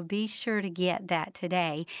else. So be sure to get that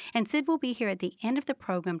today. And Sid will be here at the end of the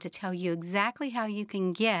program to tell you exactly how you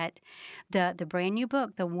can get the brand new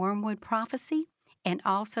book, The Wormwood Prophecy, and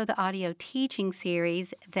also the audio teaching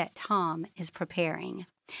series that Tom is preparing.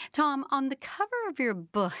 Tom, on the cover of your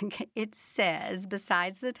book, it says,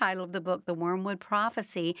 besides the title of the book, The Wormwood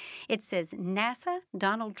Prophecy, it says NASA,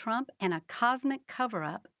 Donald Trump, and a cosmic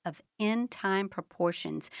cover-up of end-time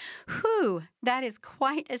proportions. Whew, that is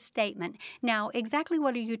quite a statement. Now, exactly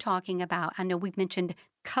what are you talking about? I know we've mentioned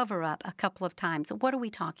cover-up a couple of times. What are we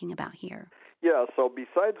talking about here? Yeah, so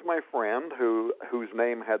besides my friend whose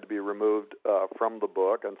name had to be removed from the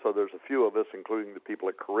book, and so there's a few of us, including the people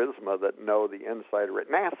at Charisma, that know the insider at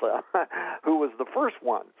NASA, who was the first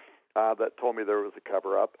one that told me there was a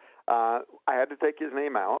cover-up, I had to take his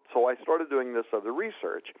name out, so I started doing this other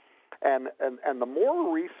research. And the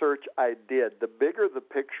more research I did, the bigger the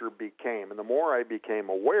picture became, and the more I became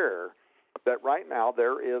aware that right now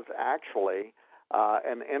there is actually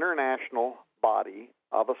an international body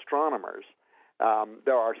of astronomers.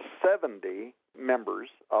 There are 70 members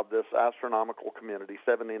of this astronomical community,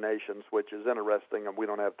 70 nations, which is interesting, and we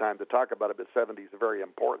don't have time to talk about it, but 70 is very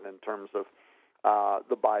important in terms of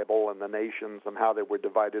the Bible and the nations and how they were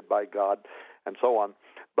divided by God and so on.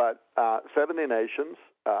 But 70 nations,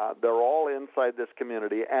 they're all inside this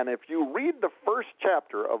community, and if you read the first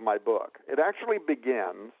chapter of my book, it actually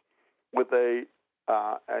begins with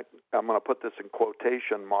I'm going to put this in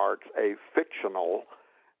quotation marks, a fictional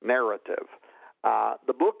narrative.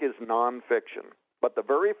 The book is nonfiction, but the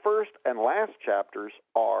very first and last chapters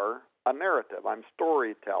are a narrative. I'm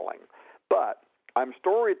storytelling, but I'm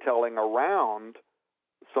storytelling around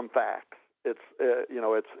some facts. It's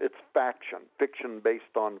fiction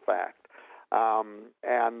based on fact.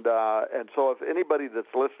 And so if anybody that's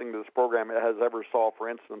listening to this program has ever saw, for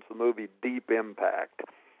instance, the movie Deep Impact,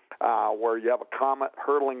 where you have a comet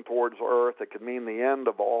hurtling towards Earth. It could mean the end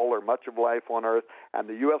of all or much of life on Earth, and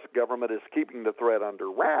the U.S. government is keeping the threat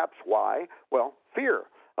under wraps. Why? Well, fear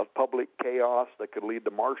of public chaos that could lead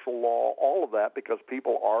to martial law, all of that, because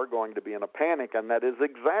people are going to be in a panic, and that is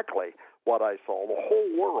exactly what I saw, the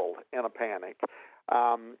whole world in a panic.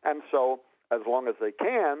 And so as long as they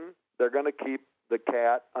can, they're going to keep the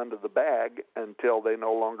cat under the bag until they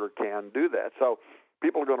no longer can do that. So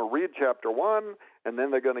people are going to read chapter 1, and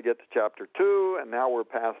then they're going to get to chapter 2, and now we're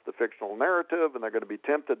past the fictional narrative, and they're going to be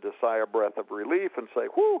tempted to sigh a breath of relief and say,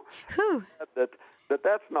 whew,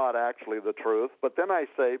 that's not actually the truth. But then I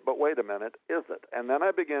say, but wait a minute, is it? And then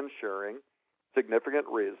I begin sharing significant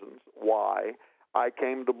reasons why I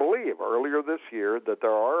came to believe earlier this year that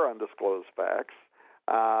there are undisclosed facts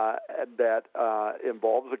that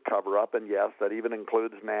involves a cover-up, and yes, that even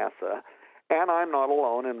includes NASA. And I'm not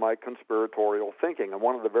alone in my conspiratorial thinking. And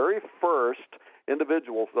one of the very first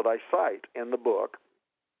individuals that I cite in the book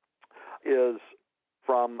is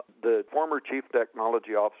from the former chief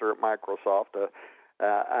technology officer at Microsoft,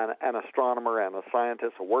 an astronomer and a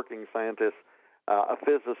scientist, a working scientist, a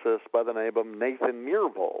physicist by the name of Nathan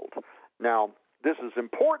Myhrvold. Now, this is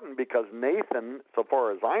important because Nathan, so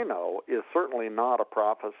far as I know, is certainly not a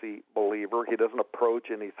prophecy believer. He doesn't approach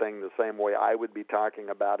anything the same way I would be talking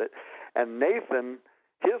about it. And Nathan,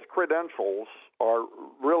 his credentials are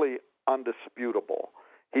really undisputable.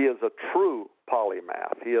 He is a true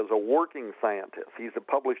polymath. He is a work working scientist. He's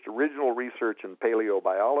published original research in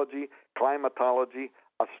paleobiology, climatology,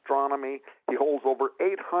 astronomy. He holds over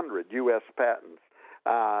 800 U.S. patents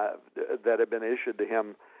that have been issued to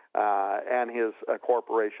him and his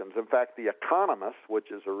corporations. In fact, The Economist,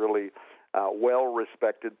 which is a really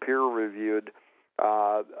well-respected, peer-reviewed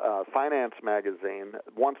finance magazine,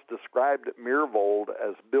 once described Myhrvold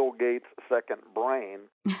as Bill Gates' second brain.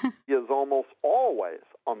 He is almost always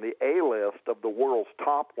on the A-list of the world's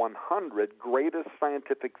top 100 greatest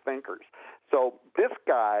scientific thinkers. So this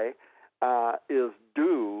guy is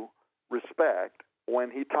due respect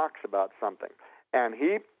when he talks about something. And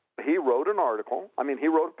he wrote an article. I mean, he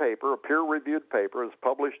wrote a paper, a peer-reviewed paper. It's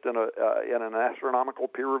published in an astronomical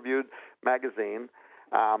peer-reviewed magazine.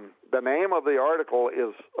 The name of the article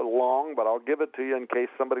is long, but I'll give it to you in case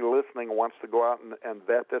somebody listening wants to go out and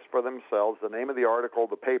vet this for themselves. The name of the article,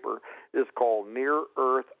 the paper, is called Near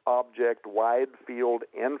Earth Object Wide Field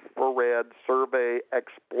Infrared Survey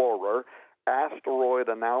Explorer, Asteroid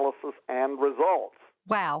Analysis and Results.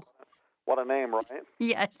 Wow. What a name, right?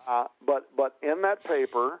 Yes. But in that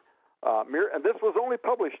paper, and this was only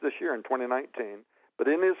published this year in 2019, but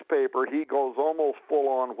in his paper he goes almost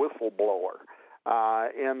full-on whistleblower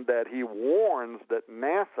in that he warns that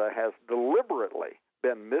NASA has deliberately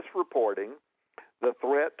been misreporting the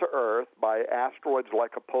threat to Earth by asteroids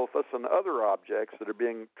like Apophis and other objects that are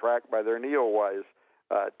being tracked by their NEOWISE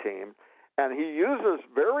team. And he uses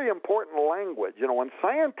very important language. You know, when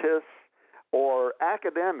scientists or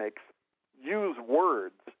academics use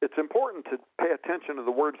words, it's important to pay attention to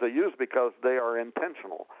the words they use because they are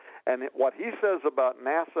intentional. And what he says about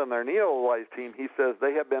NASA and their NEOWISE team, he says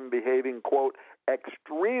they have been behaving, quote,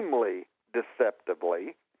 extremely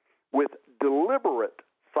deceptively with deliberate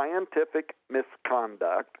scientific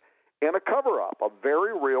misconduct in a cover-up of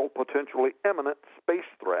very real, potentially imminent space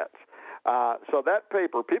threats. So that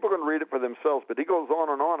paper, people can read it for themselves, but he goes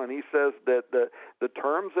on, and he says that the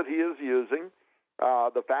terms that he is using,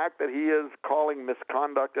 the fact that he is calling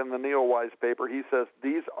misconduct in the NEOWISE paper, he says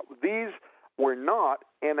these were not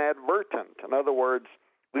inadvertent. In other words,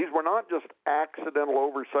 these were not just accidental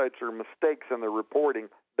oversights or mistakes in the reporting.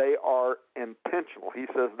 They are intentional. He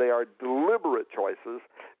says they are deliberate choices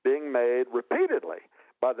being made repeatedly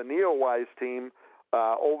by the NEOWISE team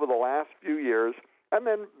over the last few years. And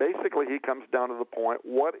then basically he comes down to the point,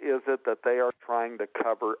 what is it that they are trying to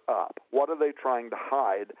cover up? What are they trying to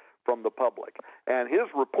hide from the public? And his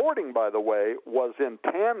reporting, by the way, was in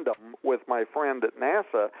tandem with my friend at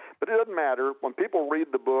NASA, but it doesn't matter. When people read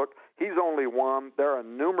the book, he's only one. There are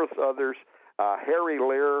numerous others. Harry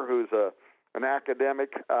Lear, who's an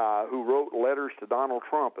academic who wrote letters to Donald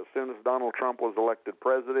Trump as soon as Donald Trump was elected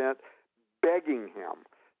president, begging him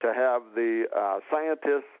to have the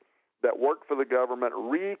scientists that work for the government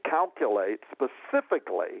recalculate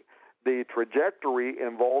specifically the trajectory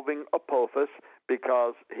involving Apophis,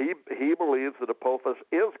 because he believes that Apophis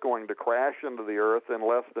is going to crash into the Earth in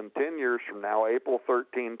less than 10 years from now, April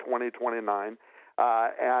 13, 2029.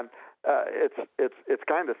 It's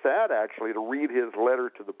kind of sad, actually, to read his letter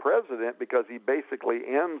to the president, because he basically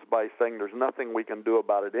ends by saying there's nothing we can do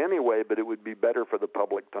about it anyway, but it would be better for the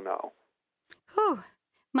public to know. Whew.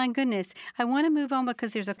 My goodness. I want to move on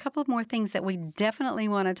because there's a couple more things that we definitely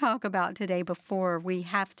want to talk about today before we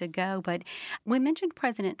have to go. But we mentioned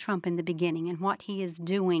President Trump in the beginning and what he is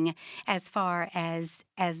doing as far as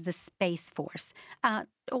the Space Force.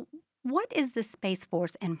 What is the Space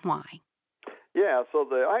Force and why? Yeah, so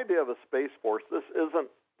the idea of a Space Force, this isn't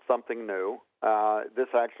something new. This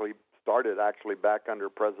actually started back under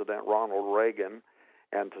President Ronald Reagan,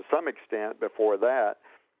 and to some extent before that.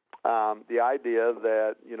 The idea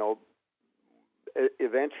that,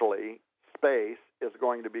 eventually space is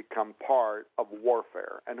going to become part of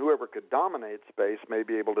warfare, and whoever could dominate space may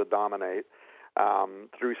be able to dominate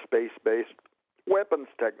through space-based weapons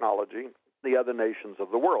technology the other nations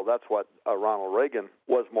of the world. That's what Ronald Reagan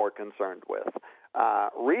was more concerned with.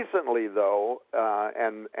 Recently, though,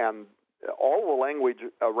 and all the language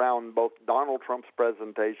around both Donald Trump's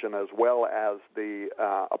presentation as well as the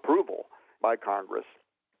approval by Congress,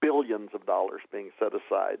 billions of dollars being set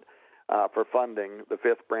aside for funding the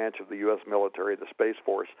fifth branch of the U.S. military, the Space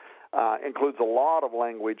Force, includes a lot of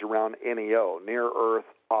language around NEO, near-Earth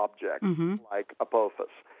objects, like Apophis.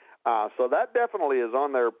 So that definitely is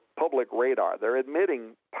on their public radar. They're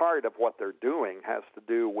admitting part of what they're doing has to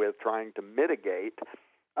do with trying to mitigate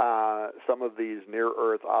some of these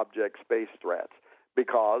near-Earth object space threats.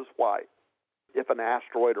 Because, why? If an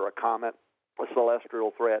asteroid or a comet, a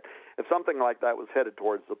celestial threat, if something like that was headed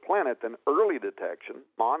towards the planet, then early detection,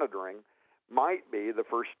 monitoring, might be the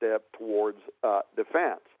first step towards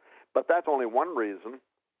defense. But that's only one reason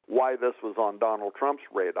why this was on Donald Trump's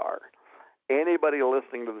radar. Anybody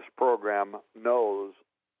listening to this program knows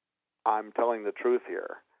I'm telling the truth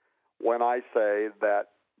here when I say that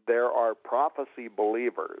there are prophecy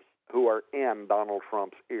believers who are in Donald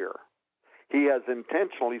Trump's ear. He has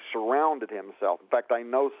intentionally surrounded himself. In fact, I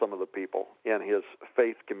know some of the people in his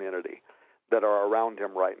faith community that are around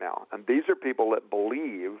him right now. And these are people that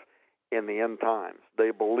believe in the end times.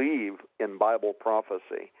 They believe in Bible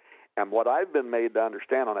prophecy. And what I've been made to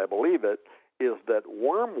understand, and I believe it, is that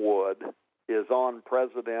wormwood is on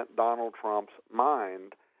President Donald Trump's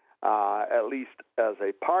mind, at least as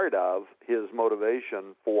a part of his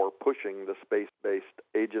motivation for pushing the space-based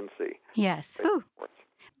agency. Yes. Ooh.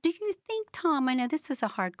 Do you think, Tom, I know this is a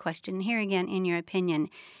hard question, here again, in your opinion,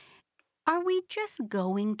 are we just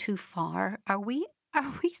going too far? Are we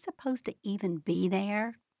supposed to even be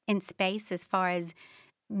there in space as far as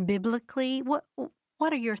biblically? What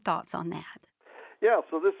are your thoughts on that? Yeah,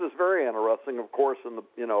 so this is very interesting. Of course,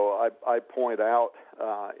 I point out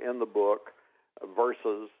in the book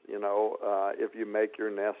verses, if you make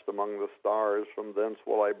your nest among the stars, from thence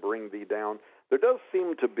will I bring thee down. There does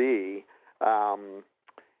seem to be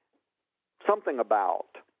something about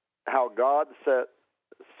how God set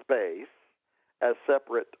space as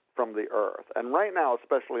separate from the earth. And right now,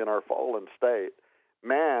 especially in our fallen state,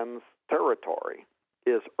 man's territory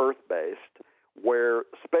is earth-based, where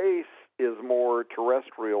space is more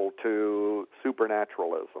terrestrial to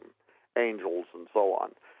supernaturalism, angels, and so on.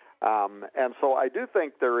 And so I do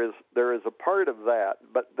think there is a part of that,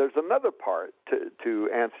 but there's another part to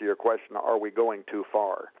answer your question, are we going too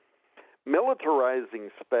far? Militarizing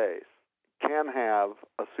space can have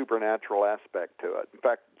a supernatural aspect to it. In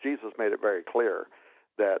fact, Jesus made it very clear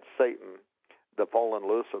that Satan, the fallen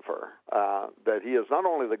Lucifer, that he is not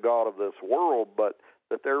only the god of this world, but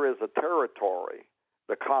that there is a territory,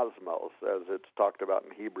 the cosmos, as it's talked about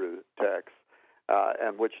in Hebrew texts,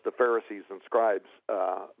 and which the Pharisees and scribes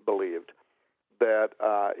believed, that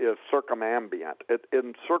is circumambient. It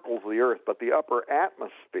encircles the earth, but the upper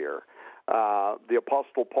atmosphere, the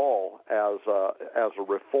Apostle Paul, as a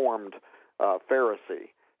reformed Pharisee,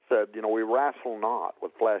 said, we wrestle not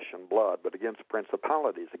with flesh and blood, but against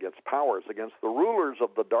principalities, against powers, against the rulers of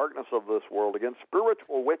the darkness of this world, against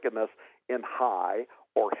spiritual wickedness in high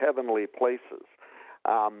or heavenly places.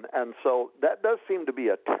 And so that does seem to be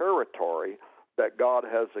a territory that God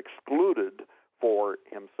has excluded for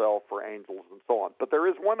himself, for angels, and so on. But there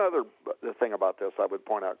is one other thing about this I would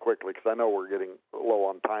point out quickly, because I know we're getting low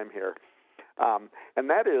on time here. And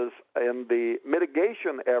that is in the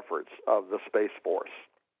mitigation efforts of the Space Force.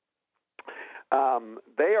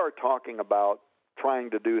 They are talking about trying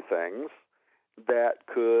to do things that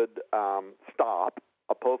could stop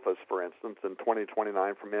Apophis, for instance, in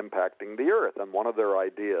 2029 from impacting the Earth. And one of their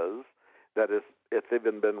ideas, that is, it's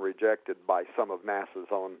even been rejected by some of NASA's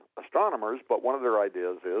own astronomers, but one of their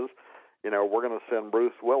ideas is, we're going to send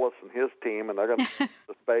Bruce Willis and his team, and they're going to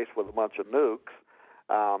to space with a bunch of nukes,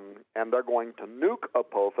 and they're going to nuke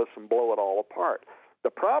Apophis and blow it all apart. The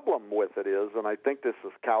problem with it is, and I think this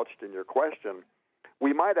is couched in your question,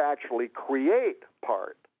 we might actually create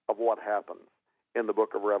part of what happens in the book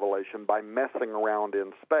of Revelation by messing around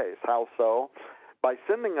in space. How so? By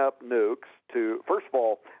sending up nukes to, first of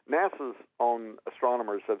all, NASA's own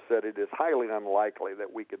astronomers have said it is highly unlikely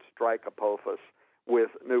that we could strike Apophis with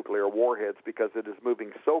nuclear warheads because it is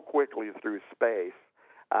moving so quickly through space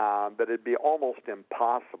that it'd be almost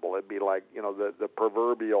impossible. It'd be like, the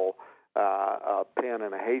proverbial pin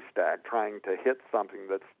in a haystack trying to hit something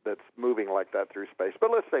that's moving like that through space.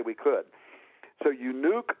 But let's say we could. So you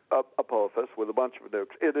nuke Apophis with a bunch of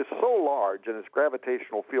nukes. It is so large and its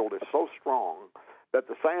gravitational field is so strong that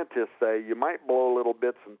the scientists say you might blow little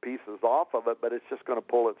bits and pieces off of it, but it's just going to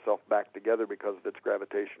pull itself back together because of its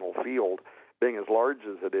gravitational field being as large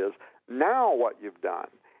as it is. Now what you've done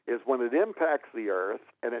is when it impacts the Earth,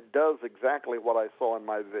 and it does exactly what I saw in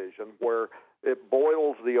my vision, where it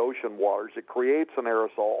boils the ocean waters, it creates an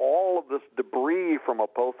aerosol, all of this debris from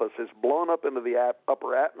Apophis is blown up into the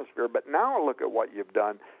upper atmosphere, but now look at what you've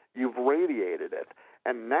done. You've radiated it.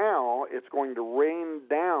 And now it's going to rain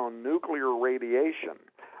down nuclear radiation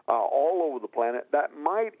all over the planet. That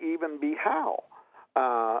might even be how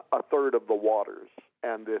a third of the waters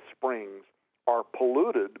and the springs are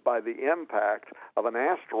polluted by the impact of an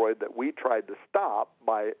asteroid that we tried to stop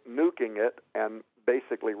by nuking it and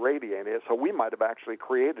basically radiating it. So we might have actually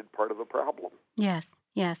created part of the problem. Yes,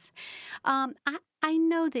 yes. I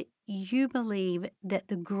know that you believe that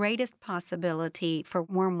the greatest possibility for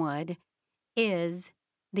wormwood is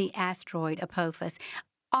the asteroid Apophis.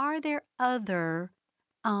 Are there other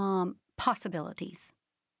possibilities?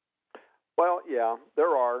 Well, yeah,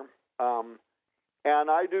 there are. And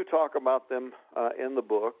I do talk about them in the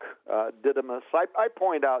book, Didymus. I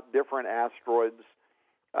point out different asteroids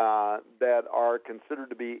that are considered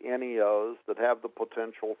to be NEOs that have the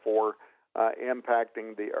potential for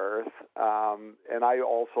impacting the Earth. And I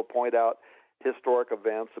also point out historic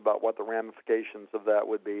events about what the ramifications of that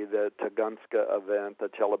would be, the Tunguska event, the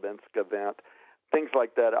Chelyabinsk event, things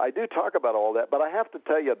like that. I do talk about all that, but I have to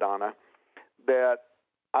tell you, Donna, that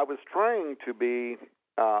I was trying to be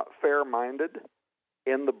fair-minded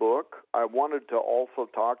in the book. I wanted to also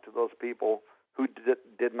talk to those people who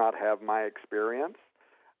did not have my experience.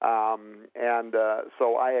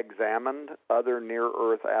 So I examined other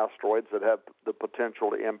near-Earth asteroids that have the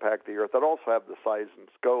potential to impact the Earth, that also have the size and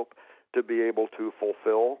scope to be able to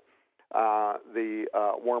fulfill the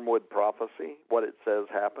Wormwood prophecy, what it says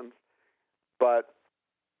happens. But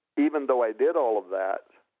even though I did all of that,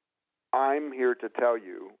 I'm here to tell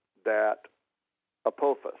you that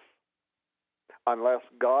Apophis, unless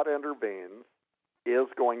God intervenes, is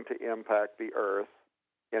going to impact the Earth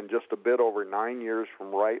in just a bit over 9 years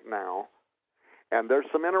from right now. And there's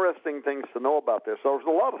some interesting things to know about this. So there's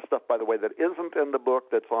a lot of stuff, by the way, that isn't in the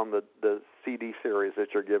book that's on the CD series that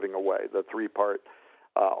you're giving away, the 3-part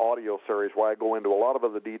audio series, where I go into a lot of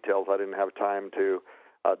other details I didn't have time to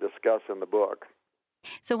discuss in the book.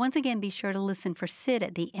 So once again, be sure to listen for Sid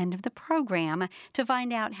at the end of the program to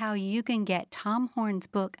find out how you can get Tom Horn's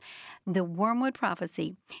book, The Wormwood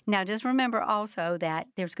Prophecy. Now, just remember also that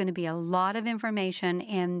there's going to be a lot of information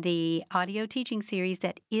in the audio teaching series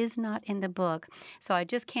that is not in the book. So I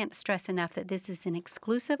just can't stress enough that this is an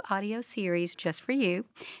exclusive audio series just for you.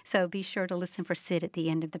 So be sure to listen for Sid at the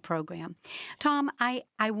end of the program. Tom, I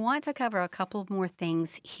want to cover a couple more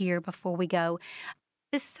things here before we go.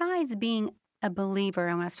 Besides being a believer,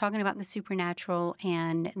 and when I was talking about the supernatural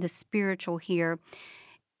and the spiritual here,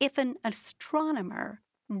 if an astronomer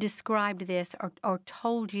described this or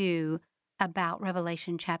told you about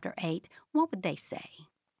Revelation chapter 8, what would they say?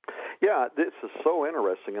 Yeah, this is so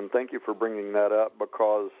interesting, and thank you for bringing that up,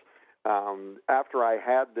 because after I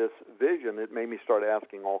had this vision, it made me start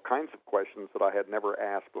asking all kinds of questions that I had never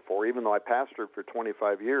asked before. Even though I pastored for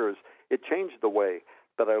 25 years, it changed the way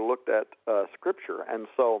that I looked at Scripture. And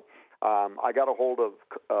so I got a hold of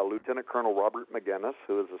Lieutenant Colonel Robert McGinnis,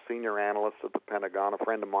 who is a senior analyst at the Pentagon, a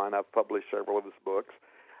friend of mine. I've published several of his books.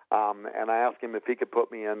 And I asked him if he could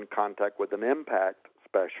put me in contact with an impact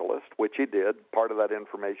specialist, which he did. Part of that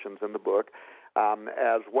information's in the book,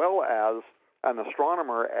 as well as an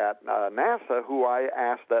astronomer at NASA who I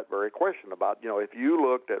asked that very question about, if you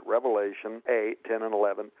looked at Revelation 8, 10, and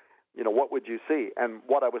 11, what would you see? And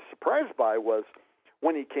what I was surprised by was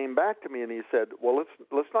when he came back to me and he said, well,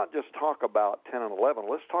 let's not just talk about 10 and 11.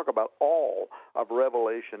 Let's talk about all of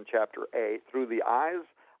Revelation chapter 8 through the eyes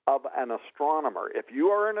of an astronomer. If you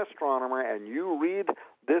are an astronomer and you read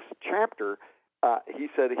this chapter, he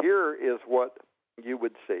said, here is what you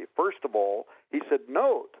would see. First of all, he said,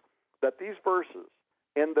 note that these verses,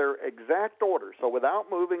 in their exact order, so without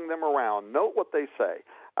moving them around, note what they say.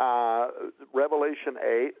 Revelation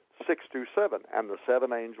 8, 6 through 7, and the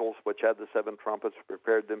 7 angels which had the 7 trumpets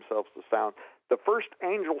prepared themselves to sound. The first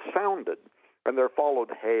angel sounded, and there followed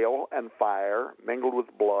hail and fire mingled with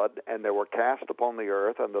blood, and they were cast upon the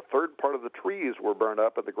earth, and the third part of the trees were burned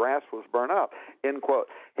up, and the grass was burned up, end quote.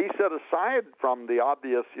 He said, aside from the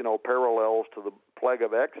obvious, parallels to the plague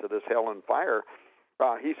of Exodus, hail and fire,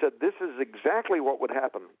 he said this is exactly what would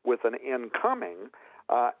happen with an incoming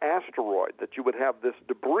asteroid, that you would have this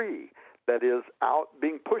debris that is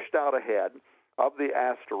being pushed out ahead of the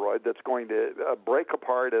asteroid that's going to break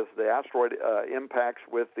apart as the asteroid impacts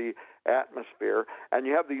with the atmosphere. And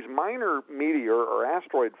you have these minor meteor or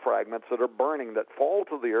asteroid fragments that are burning that fall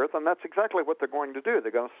to the earth, and that's exactly what they're going to do.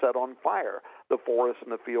 They're going to set on fire the forests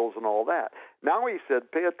and the fields and all that. Now he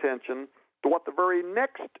said, pay attention to what the very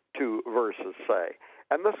next 2 verses say.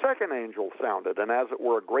 And the second angel sounded, and as it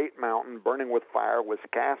were, a great mountain burning with fire was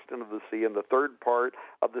cast into the sea, and the third part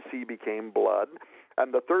of the sea became blood.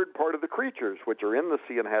 And the third part of the creatures which are in the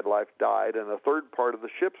sea and had life died, and the third part of the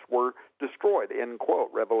ships were destroyed, end quote,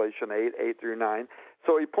 Revelation 8, 8 through 9.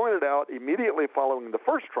 So he pointed out immediately following the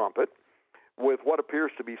first trumpet, with what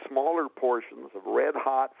appears to be smaller portions of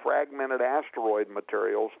red-hot, fragmented asteroid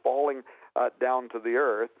materials falling down to the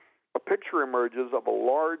earth, a picture emerges of a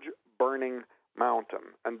large burning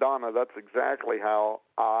mountain. And Donna, that's exactly how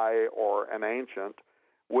I, or an ancient,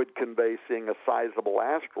 would convey seeing a sizable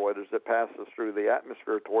asteroid as it passes through the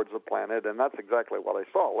atmosphere towards the planet, and that's exactly what I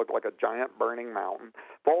saw. It looked like a giant burning mountain,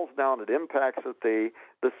 falls down, it impacts the sea,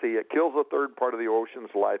 it kills a third part of the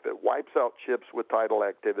ocean's life, it wipes out ships with tidal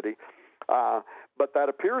activity. But that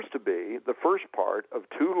appears to be the first part of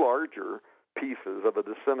two larger pieces of a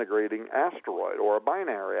disintegrating asteroid or a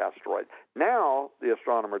binary asteroid. Now, the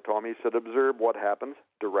astronomer told me, he said, observe what happens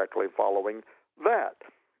directly following that.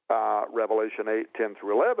 Revelation 8:10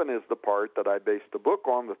 through 11 is the part that I based the book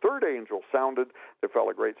on. The third angel sounded. There fell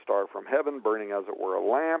a great star from heaven, burning as it were a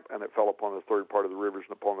lamp, and it fell upon the third part of the rivers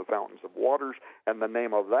and upon the fountains of waters. And the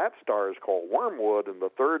name of that star is called Wormwood, and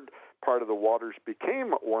the third part of the waters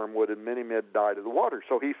became wormwood, and many men died of the water.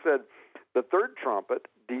 So he said the third trumpet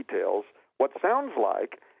details what sounds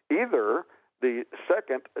like either the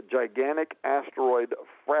second gigantic asteroid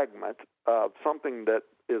fragment of something that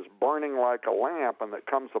is burning like a lamp and that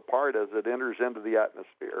comes apart as it enters into the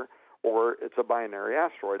atmosphere, or it's a binary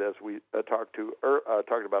asteroid, as we talked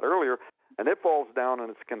about earlier, and it falls down and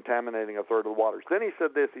it's contaminating a third of the waters. Then he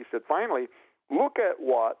said this, he said, finally, look at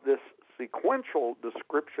what this sequential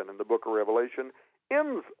description in the book of Revelation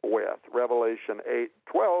ends with. Revelation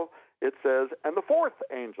 8:12, it says, and the fourth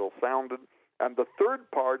angel sounded, and the third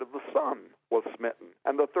part of the sun was smitten,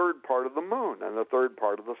 and the third part of the moon, and the third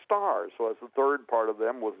part of the stars. So as the third part of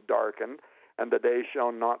them was darkened, and the day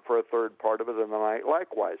shone not for a third part of it, and the night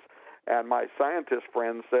likewise. And my scientist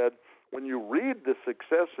friend said, when you read the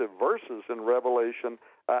successive verses in Revelation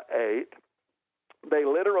 8, they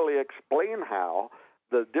literally explain how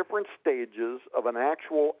the different stages of an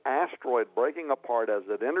actual asteroid breaking apart as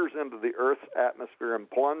it enters into the Earth's atmosphere and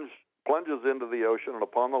plunges into the ocean and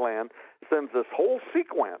upon the land, sends this whole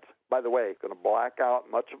sequence, by the way, going to black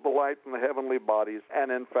out much of the light from the heavenly bodies.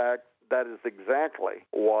 And in fact, that is exactly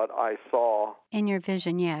what I saw. In your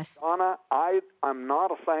vision, yes. Donna, I'm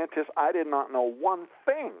not a scientist. I did not know one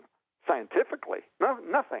thing scientifically. No,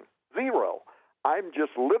 nothing. Zero. I'm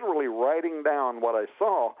just literally writing down what I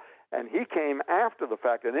saw. And he came after the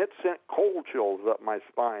fact, and it sent cold chills up my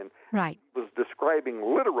spine. Right. He was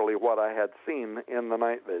describing literally what I had seen in the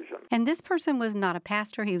night vision. And this person was not a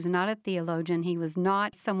pastor. He was not a theologian. He was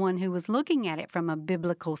not someone who was looking at it from a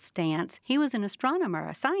biblical stance. He was an astronomer,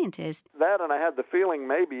 a scientist. That, and I had the feeling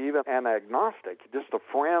maybe even an agnostic, just a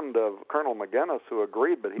friend of Colonel McGinnis who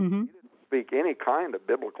agreed, but he didn't speak any kind of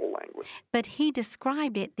biblical language. But he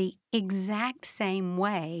described it the exact same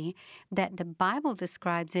way that the Bible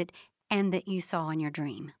describes it and that you saw in your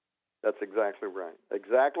dream. That's exactly right.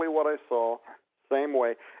 Exactly what I saw, same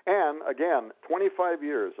way. And again, 25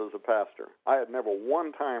 years as a pastor, I had never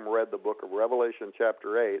one time read the book of Revelation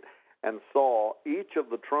chapter 8 and saw each of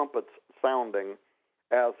the trumpets sounding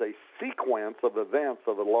as a sequence of events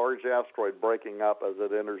of a large asteroid breaking up as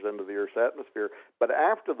it enters into the Earth's atmosphere. But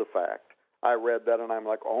after the fact, I read that and I'm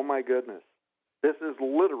like, oh my goodness, this is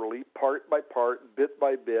literally part by part, bit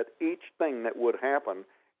by bit, each thing that would happen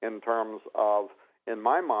in terms of, in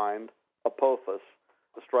my mind, Apophis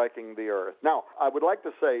striking the earth. Now, I would like to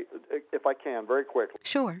say, if I can, very quickly.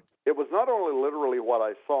 Sure. It was not only literally what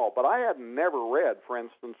I saw, but I had never read, for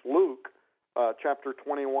instance, Luke chapter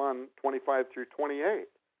 21, 25 through 28,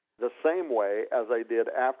 the same way as I did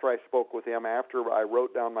after I spoke with him, after I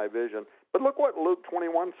wrote down my vision. But look what Luke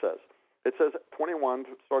 21 says. It says, 21,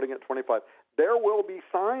 starting at 25, there will be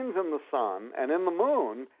signs in the sun and in the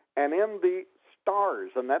moon and in the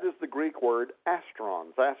stars, and that is the Greek word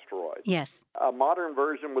asteroids. Yes. A modern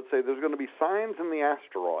version would say there's going to be signs in the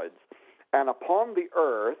asteroids, and upon the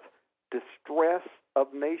earth, distress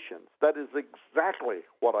of nations. That is exactly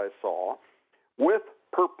what I saw. With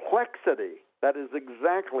perplexity, that is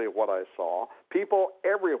exactly what I saw. People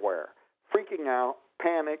everywhere freaking out,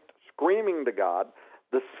 panicked, screaming to God.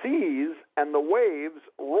 The seas and the waves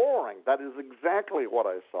roaring. That is exactly what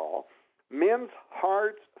I saw. Men's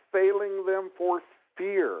hearts failing them for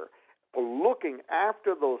fear, for looking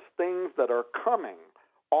after those things that are coming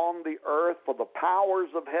on the earth, for the powers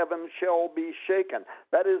of heaven shall be shaken.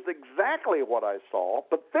 That is exactly what I saw.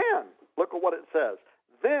 But then, look at what it says.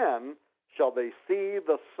 Then shall they see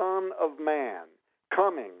the Son of Man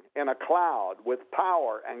coming in a cloud with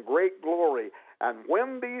power and great glory. And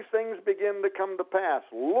when these things begin to come to pass,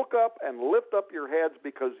 look up and lift up your heads,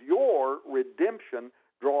 because your redemption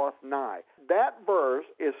draweth nigh. That verse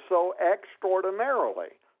is so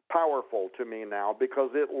extraordinarily powerful to me now, because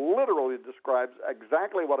it literally describes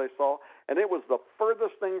exactly what I saw, and it was the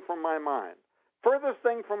furthest thing from my mind. Furthest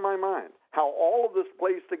thing from my mind. How all of this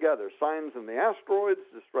plays together. Signs in the asteroids,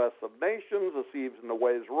 distress of nations, the seas and the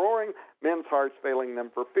waves roaring, men's hearts failing them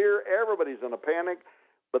for fear. Everybody's in a panic.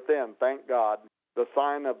 But then, thank God, the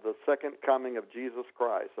sign of the second coming of Jesus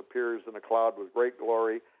Christ appears in a cloud with great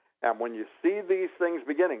glory. And when you see these things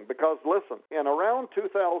beginning, because listen, in around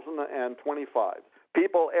 2025,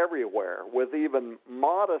 people everywhere with even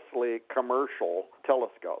modestly commercial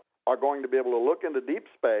telescopes are going to be able to look into deep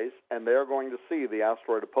space, and they're going to see the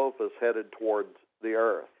asteroid Apophis headed towards the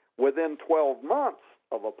Earth. Within 12 months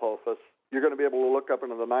of Apophis, you're going to be able to look up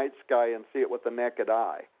into the night sky and see it with the naked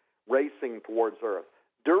eye, racing towards Earth.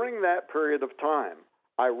 During that period of time,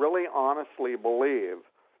 I really honestly believe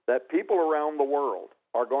that people around the world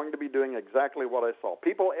are going to be doing exactly what I saw.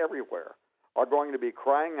 People everywhere are going to be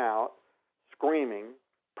crying out, screaming,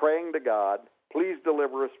 praying to God, please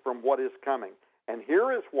deliver us from what is coming. And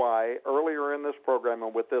here is why, earlier in this program,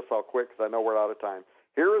 and with this I'll quit because I know we're out of time,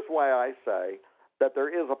 here is why I say that there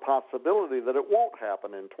is a possibility that it won't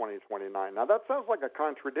happen in 2029. Now, that sounds like a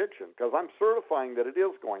contradiction because I'm certifying that it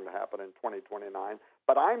is going to happen in 2029,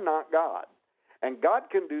 but I'm not God. And God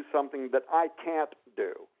can do something that I can't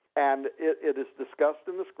do. And it is discussed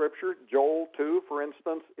in the Scripture. Joel 2, for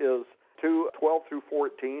instance, is 2:12 through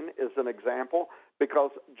 14 is an example,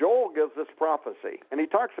 because Joel gives this prophecy, and he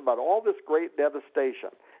talks about all this great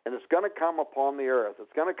devastation, and it's going to come upon the earth.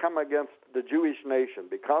 It's going to come against the Jewish nation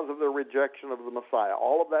because of their rejection of the Messiah,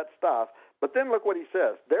 all of that stuff. But then look what he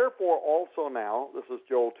says. Therefore also now, this is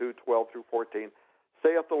Joel 2:12 through 14,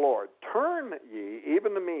 saith the Lord, turn ye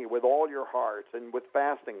even to me with all your hearts, and with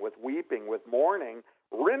fasting, with weeping, with mourning,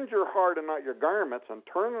 rend your heart and not your garments, and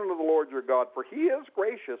turn unto the Lord your God, for he is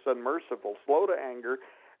gracious and merciful, slow to anger,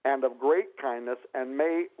 and of great kindness, and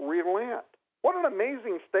may relent. What an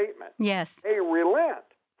amazing statement. Yes. May relent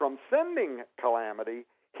from sending calamity.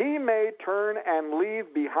 He may turn and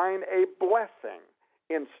leave behind a blessing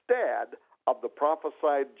instead of the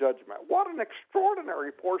prophesied judgment. What an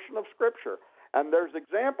extraordinary portion of Scripture. And there's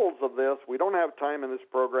examples of this. We don't have time in this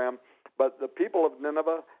program, but the people of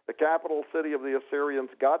Nineveh, the capital city of the Assyrians,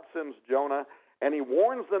 God sends Jonah, and he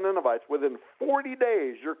warns the Ninevites, within 40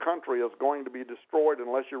 days your country is going to be destroyed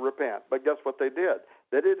unless you repent. But guess what they did?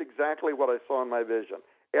 They did exactly what I saw in my vision.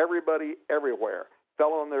 Everybody everywhere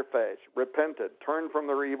fell on their face, repented, turned from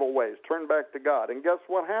their evil ways, turned back to God. And guess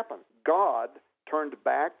what happened? God turned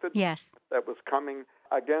back the Yes. that was coming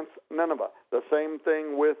against Nineveh. The same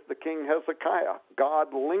thing with the king Hezekiah.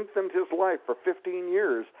 God lengthened his life for 15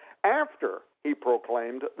 years after he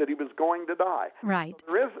proclaimed that he was going to die. Right.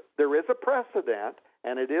 So there is a precedent,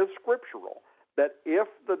 and it is scriptural, that if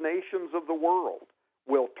the nations of the world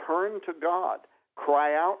will turn to God,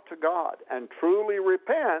 cry out to God, and truly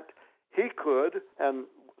repent, he could, and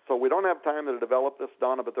so we don't have time to develop this,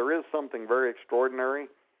 Donna, but there is something very extraordinary.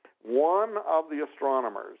 One of the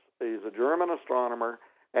astronomers, he's a German astronomer,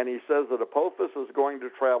 and he says that Apophis is going to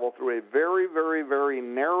travel through a very, very, very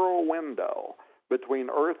narrow window between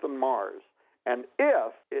Earth and Mars. And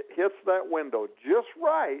if it hits that window just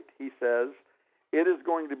right, he says, it is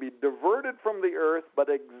going to be diverted from the Earth, but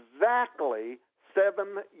exactly 7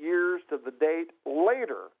 years to the date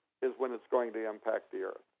later is when it's going to impact the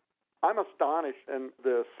Earth. I'm astonished, and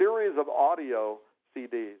the series of audio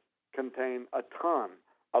CDs contain a ton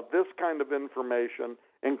of this kind of information,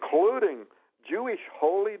 including Jewish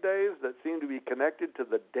holy days that seem to be connected to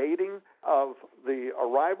the dating of the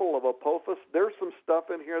arrival of Apophis. There's some stuff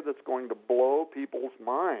in here that's going to blow people's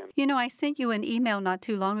minds. You know, I sent you an email not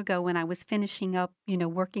too long ago when I was finishing up,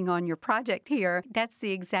 working on your project here. That's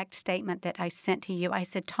the exact statement that I sent to you. I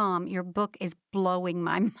said, Tom, your book is blowing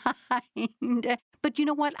my mind. But you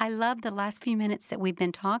know what? I love the last few minutes that we've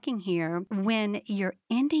been talking here when you're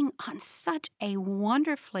ending on such a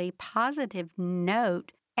wonderfully positive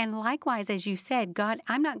note. And likewise, as you said, God,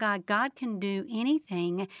 I'm not God. God can do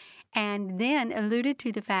anything. And then alluded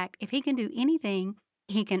to the fact, if he can do anything,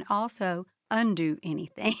 he can also undo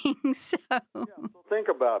anything. So think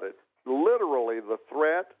about it. Literally, the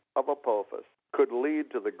threat of Apophis could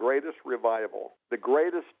lead to the greatest revival, the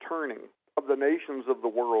greatest turning of the nations of the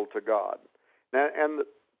world to God. And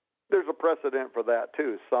there's a precedent for that,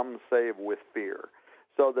 too. Some save with fear.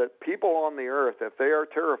 So that people on the earth, if they are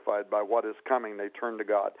terrified by what is coming, they turn to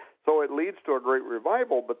God. So it leads to a great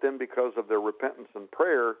revival, but then because of their repentance and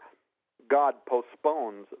prayer, God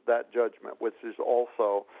postpones that judgment, which is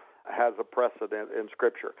also has a precedent in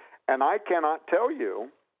Scripture. And I cannot tell you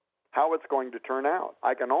how it's going to turn out.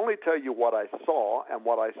 I can only tell you what I saw, and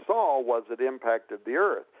what I saw was it impacted the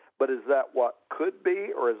earth. But is that what could be,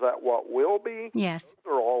 or is that what will be? Yes.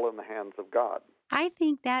 Those are all in the hands of God. I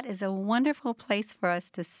think that is a wonderful place for us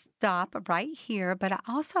to stop right here, but I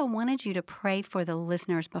also wanted you to pray for the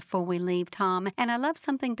listeners before we leave, Tom. And I love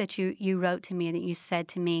something that you wrote to me, that you said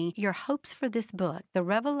to me, your hopes for this book, the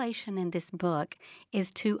revelation in this book,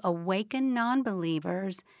 is to awaken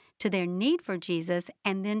non-believers to their need for Jesus,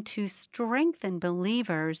 and then to strengthen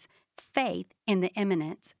believers' faith in the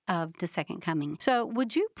imminence of the second coming. So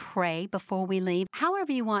would you pray before we leave?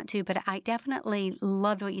 However you want to, but I definitely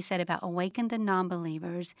loved what you said about awaken the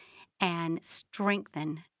non-believers and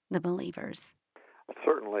strengthen the believers.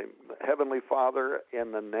 Certainly. Heavenly Father,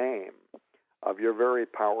 in the name of your very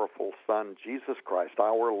powerful Son, Jesus Christ,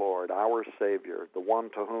 our Lord, our Savior, the one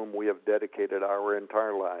to whom we have dedicated our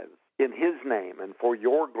entire lives, in his name and for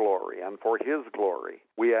your glory and for his glory,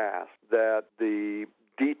 we ask that the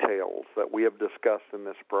details that we have discussed in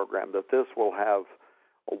this program, that this will have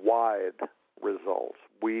wide results.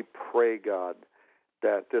 We pray, God,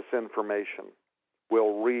 that this information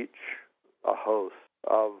will reach a host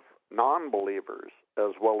of non-believers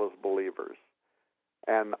as well as believers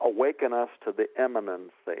and awaken us to the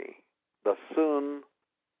imminency, the soon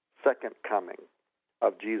second coming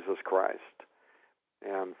of Jesus Christ.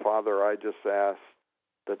 And Father, I just ask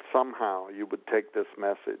that somehow you would take this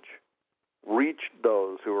message, reach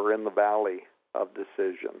those who are in the valley of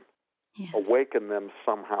decision, Yes. awaken them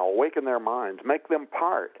somehow, awaken their minds, make them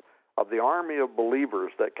part of the army of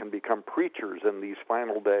believers that can become preachers in these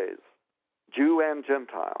final days, Jew and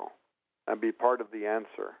Gentile, and be part of the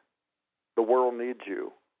answer. The world needs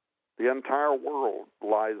you. The entire world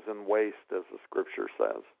lies in waste, as the Scripture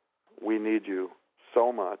says. We need you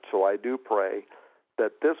so much. So I do pray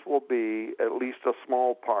that this will be at least a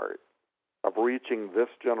small part of reaching this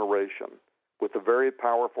generation with the very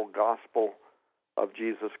powerful gospel of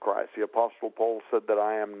Jesus Christ. The Apostle Paul said that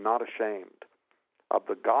I am not ashamed of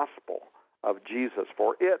the gospel of Jesus,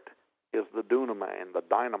 for it is the dunamis, the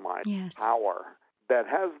dynamite Yes. power that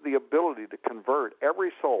has the ability to convert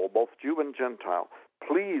every soul, both Jew and Gentile.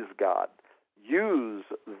 Please, God, use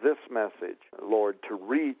this message, Lord, to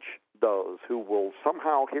reach those who will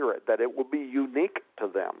somehow hear it, that it will be unique to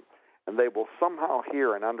them, and they will somehow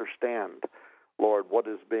hear and understand, Lord, what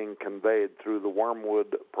is being conveyed through the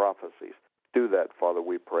Wormwood prophecies. Do that, Father,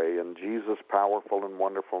 we pray, in Jesus' powerful and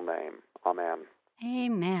wonderful name. Amen.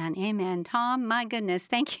 Amen. Amen. Tom, my goodness,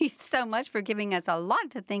 thank you so much for giving us a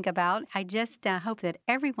lot to think about. I just hope that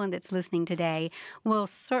everyone that's listening today will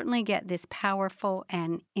certainly get this powerful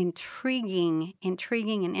and intriguing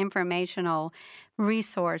and informational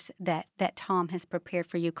resource that Tom has prepared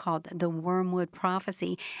for you called The Wormwood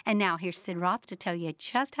Prophecy. And now here's Sid Roth to tell you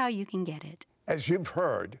just how you can get it. As you've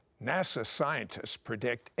heard, NASA scientists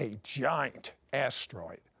predict a giant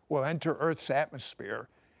asteroid will enter Earth's atmosphere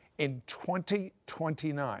in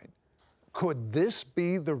 2029. Could this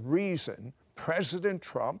be the reason President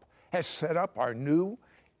Trump has set up our new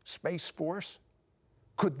Space Force?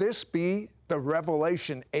 Could this be the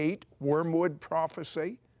Revelation 8 Wormwood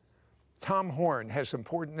prophecy? Tom Horn has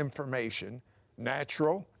important information,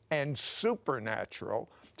 natural and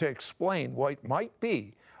supernatural, to explain what might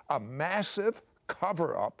be a massive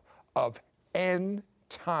cover-up of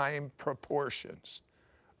end-time proportions.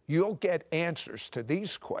 You'll get answers to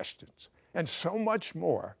these questions and so much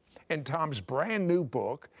more in Tom's brand new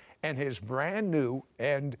book and his brand new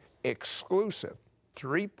and exclusive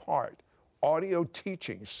 3-part audio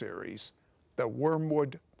teaching series, The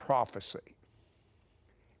Wormwood Prophecy.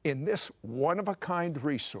 In this one-of-a-kind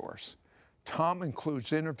resource, Tom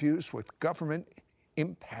includes interviews with government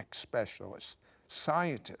impact specialists,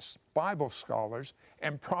 scientists, Bible scholars,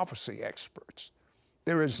 and prophecy experts.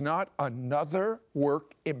 There is not another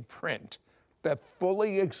work in print that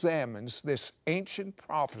fully examines this ancient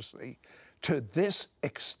prophecy to this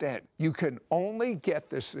extent. You can only get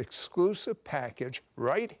this exclusive package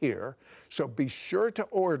right here, so be sure to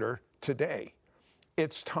order today.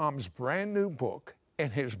 It's Tom's brand new book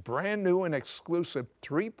and his brand new and exclusive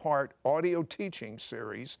 3-part audio teaching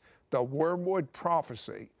series, The Wormwood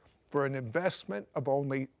Prophecy, for an investment of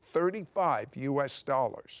only $35 US.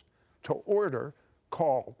 To order,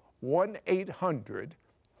 call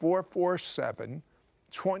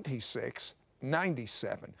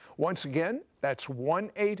 1-800-447-2697. Once again, that's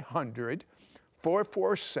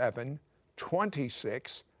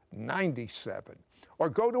 1-800-447-2697. Or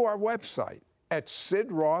go to our website at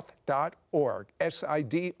sidroth.org,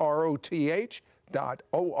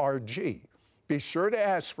 SIDROTH.org. Be sure to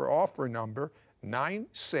ask for offer number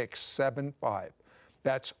 9675.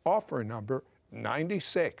 That's offer number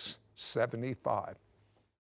 9675.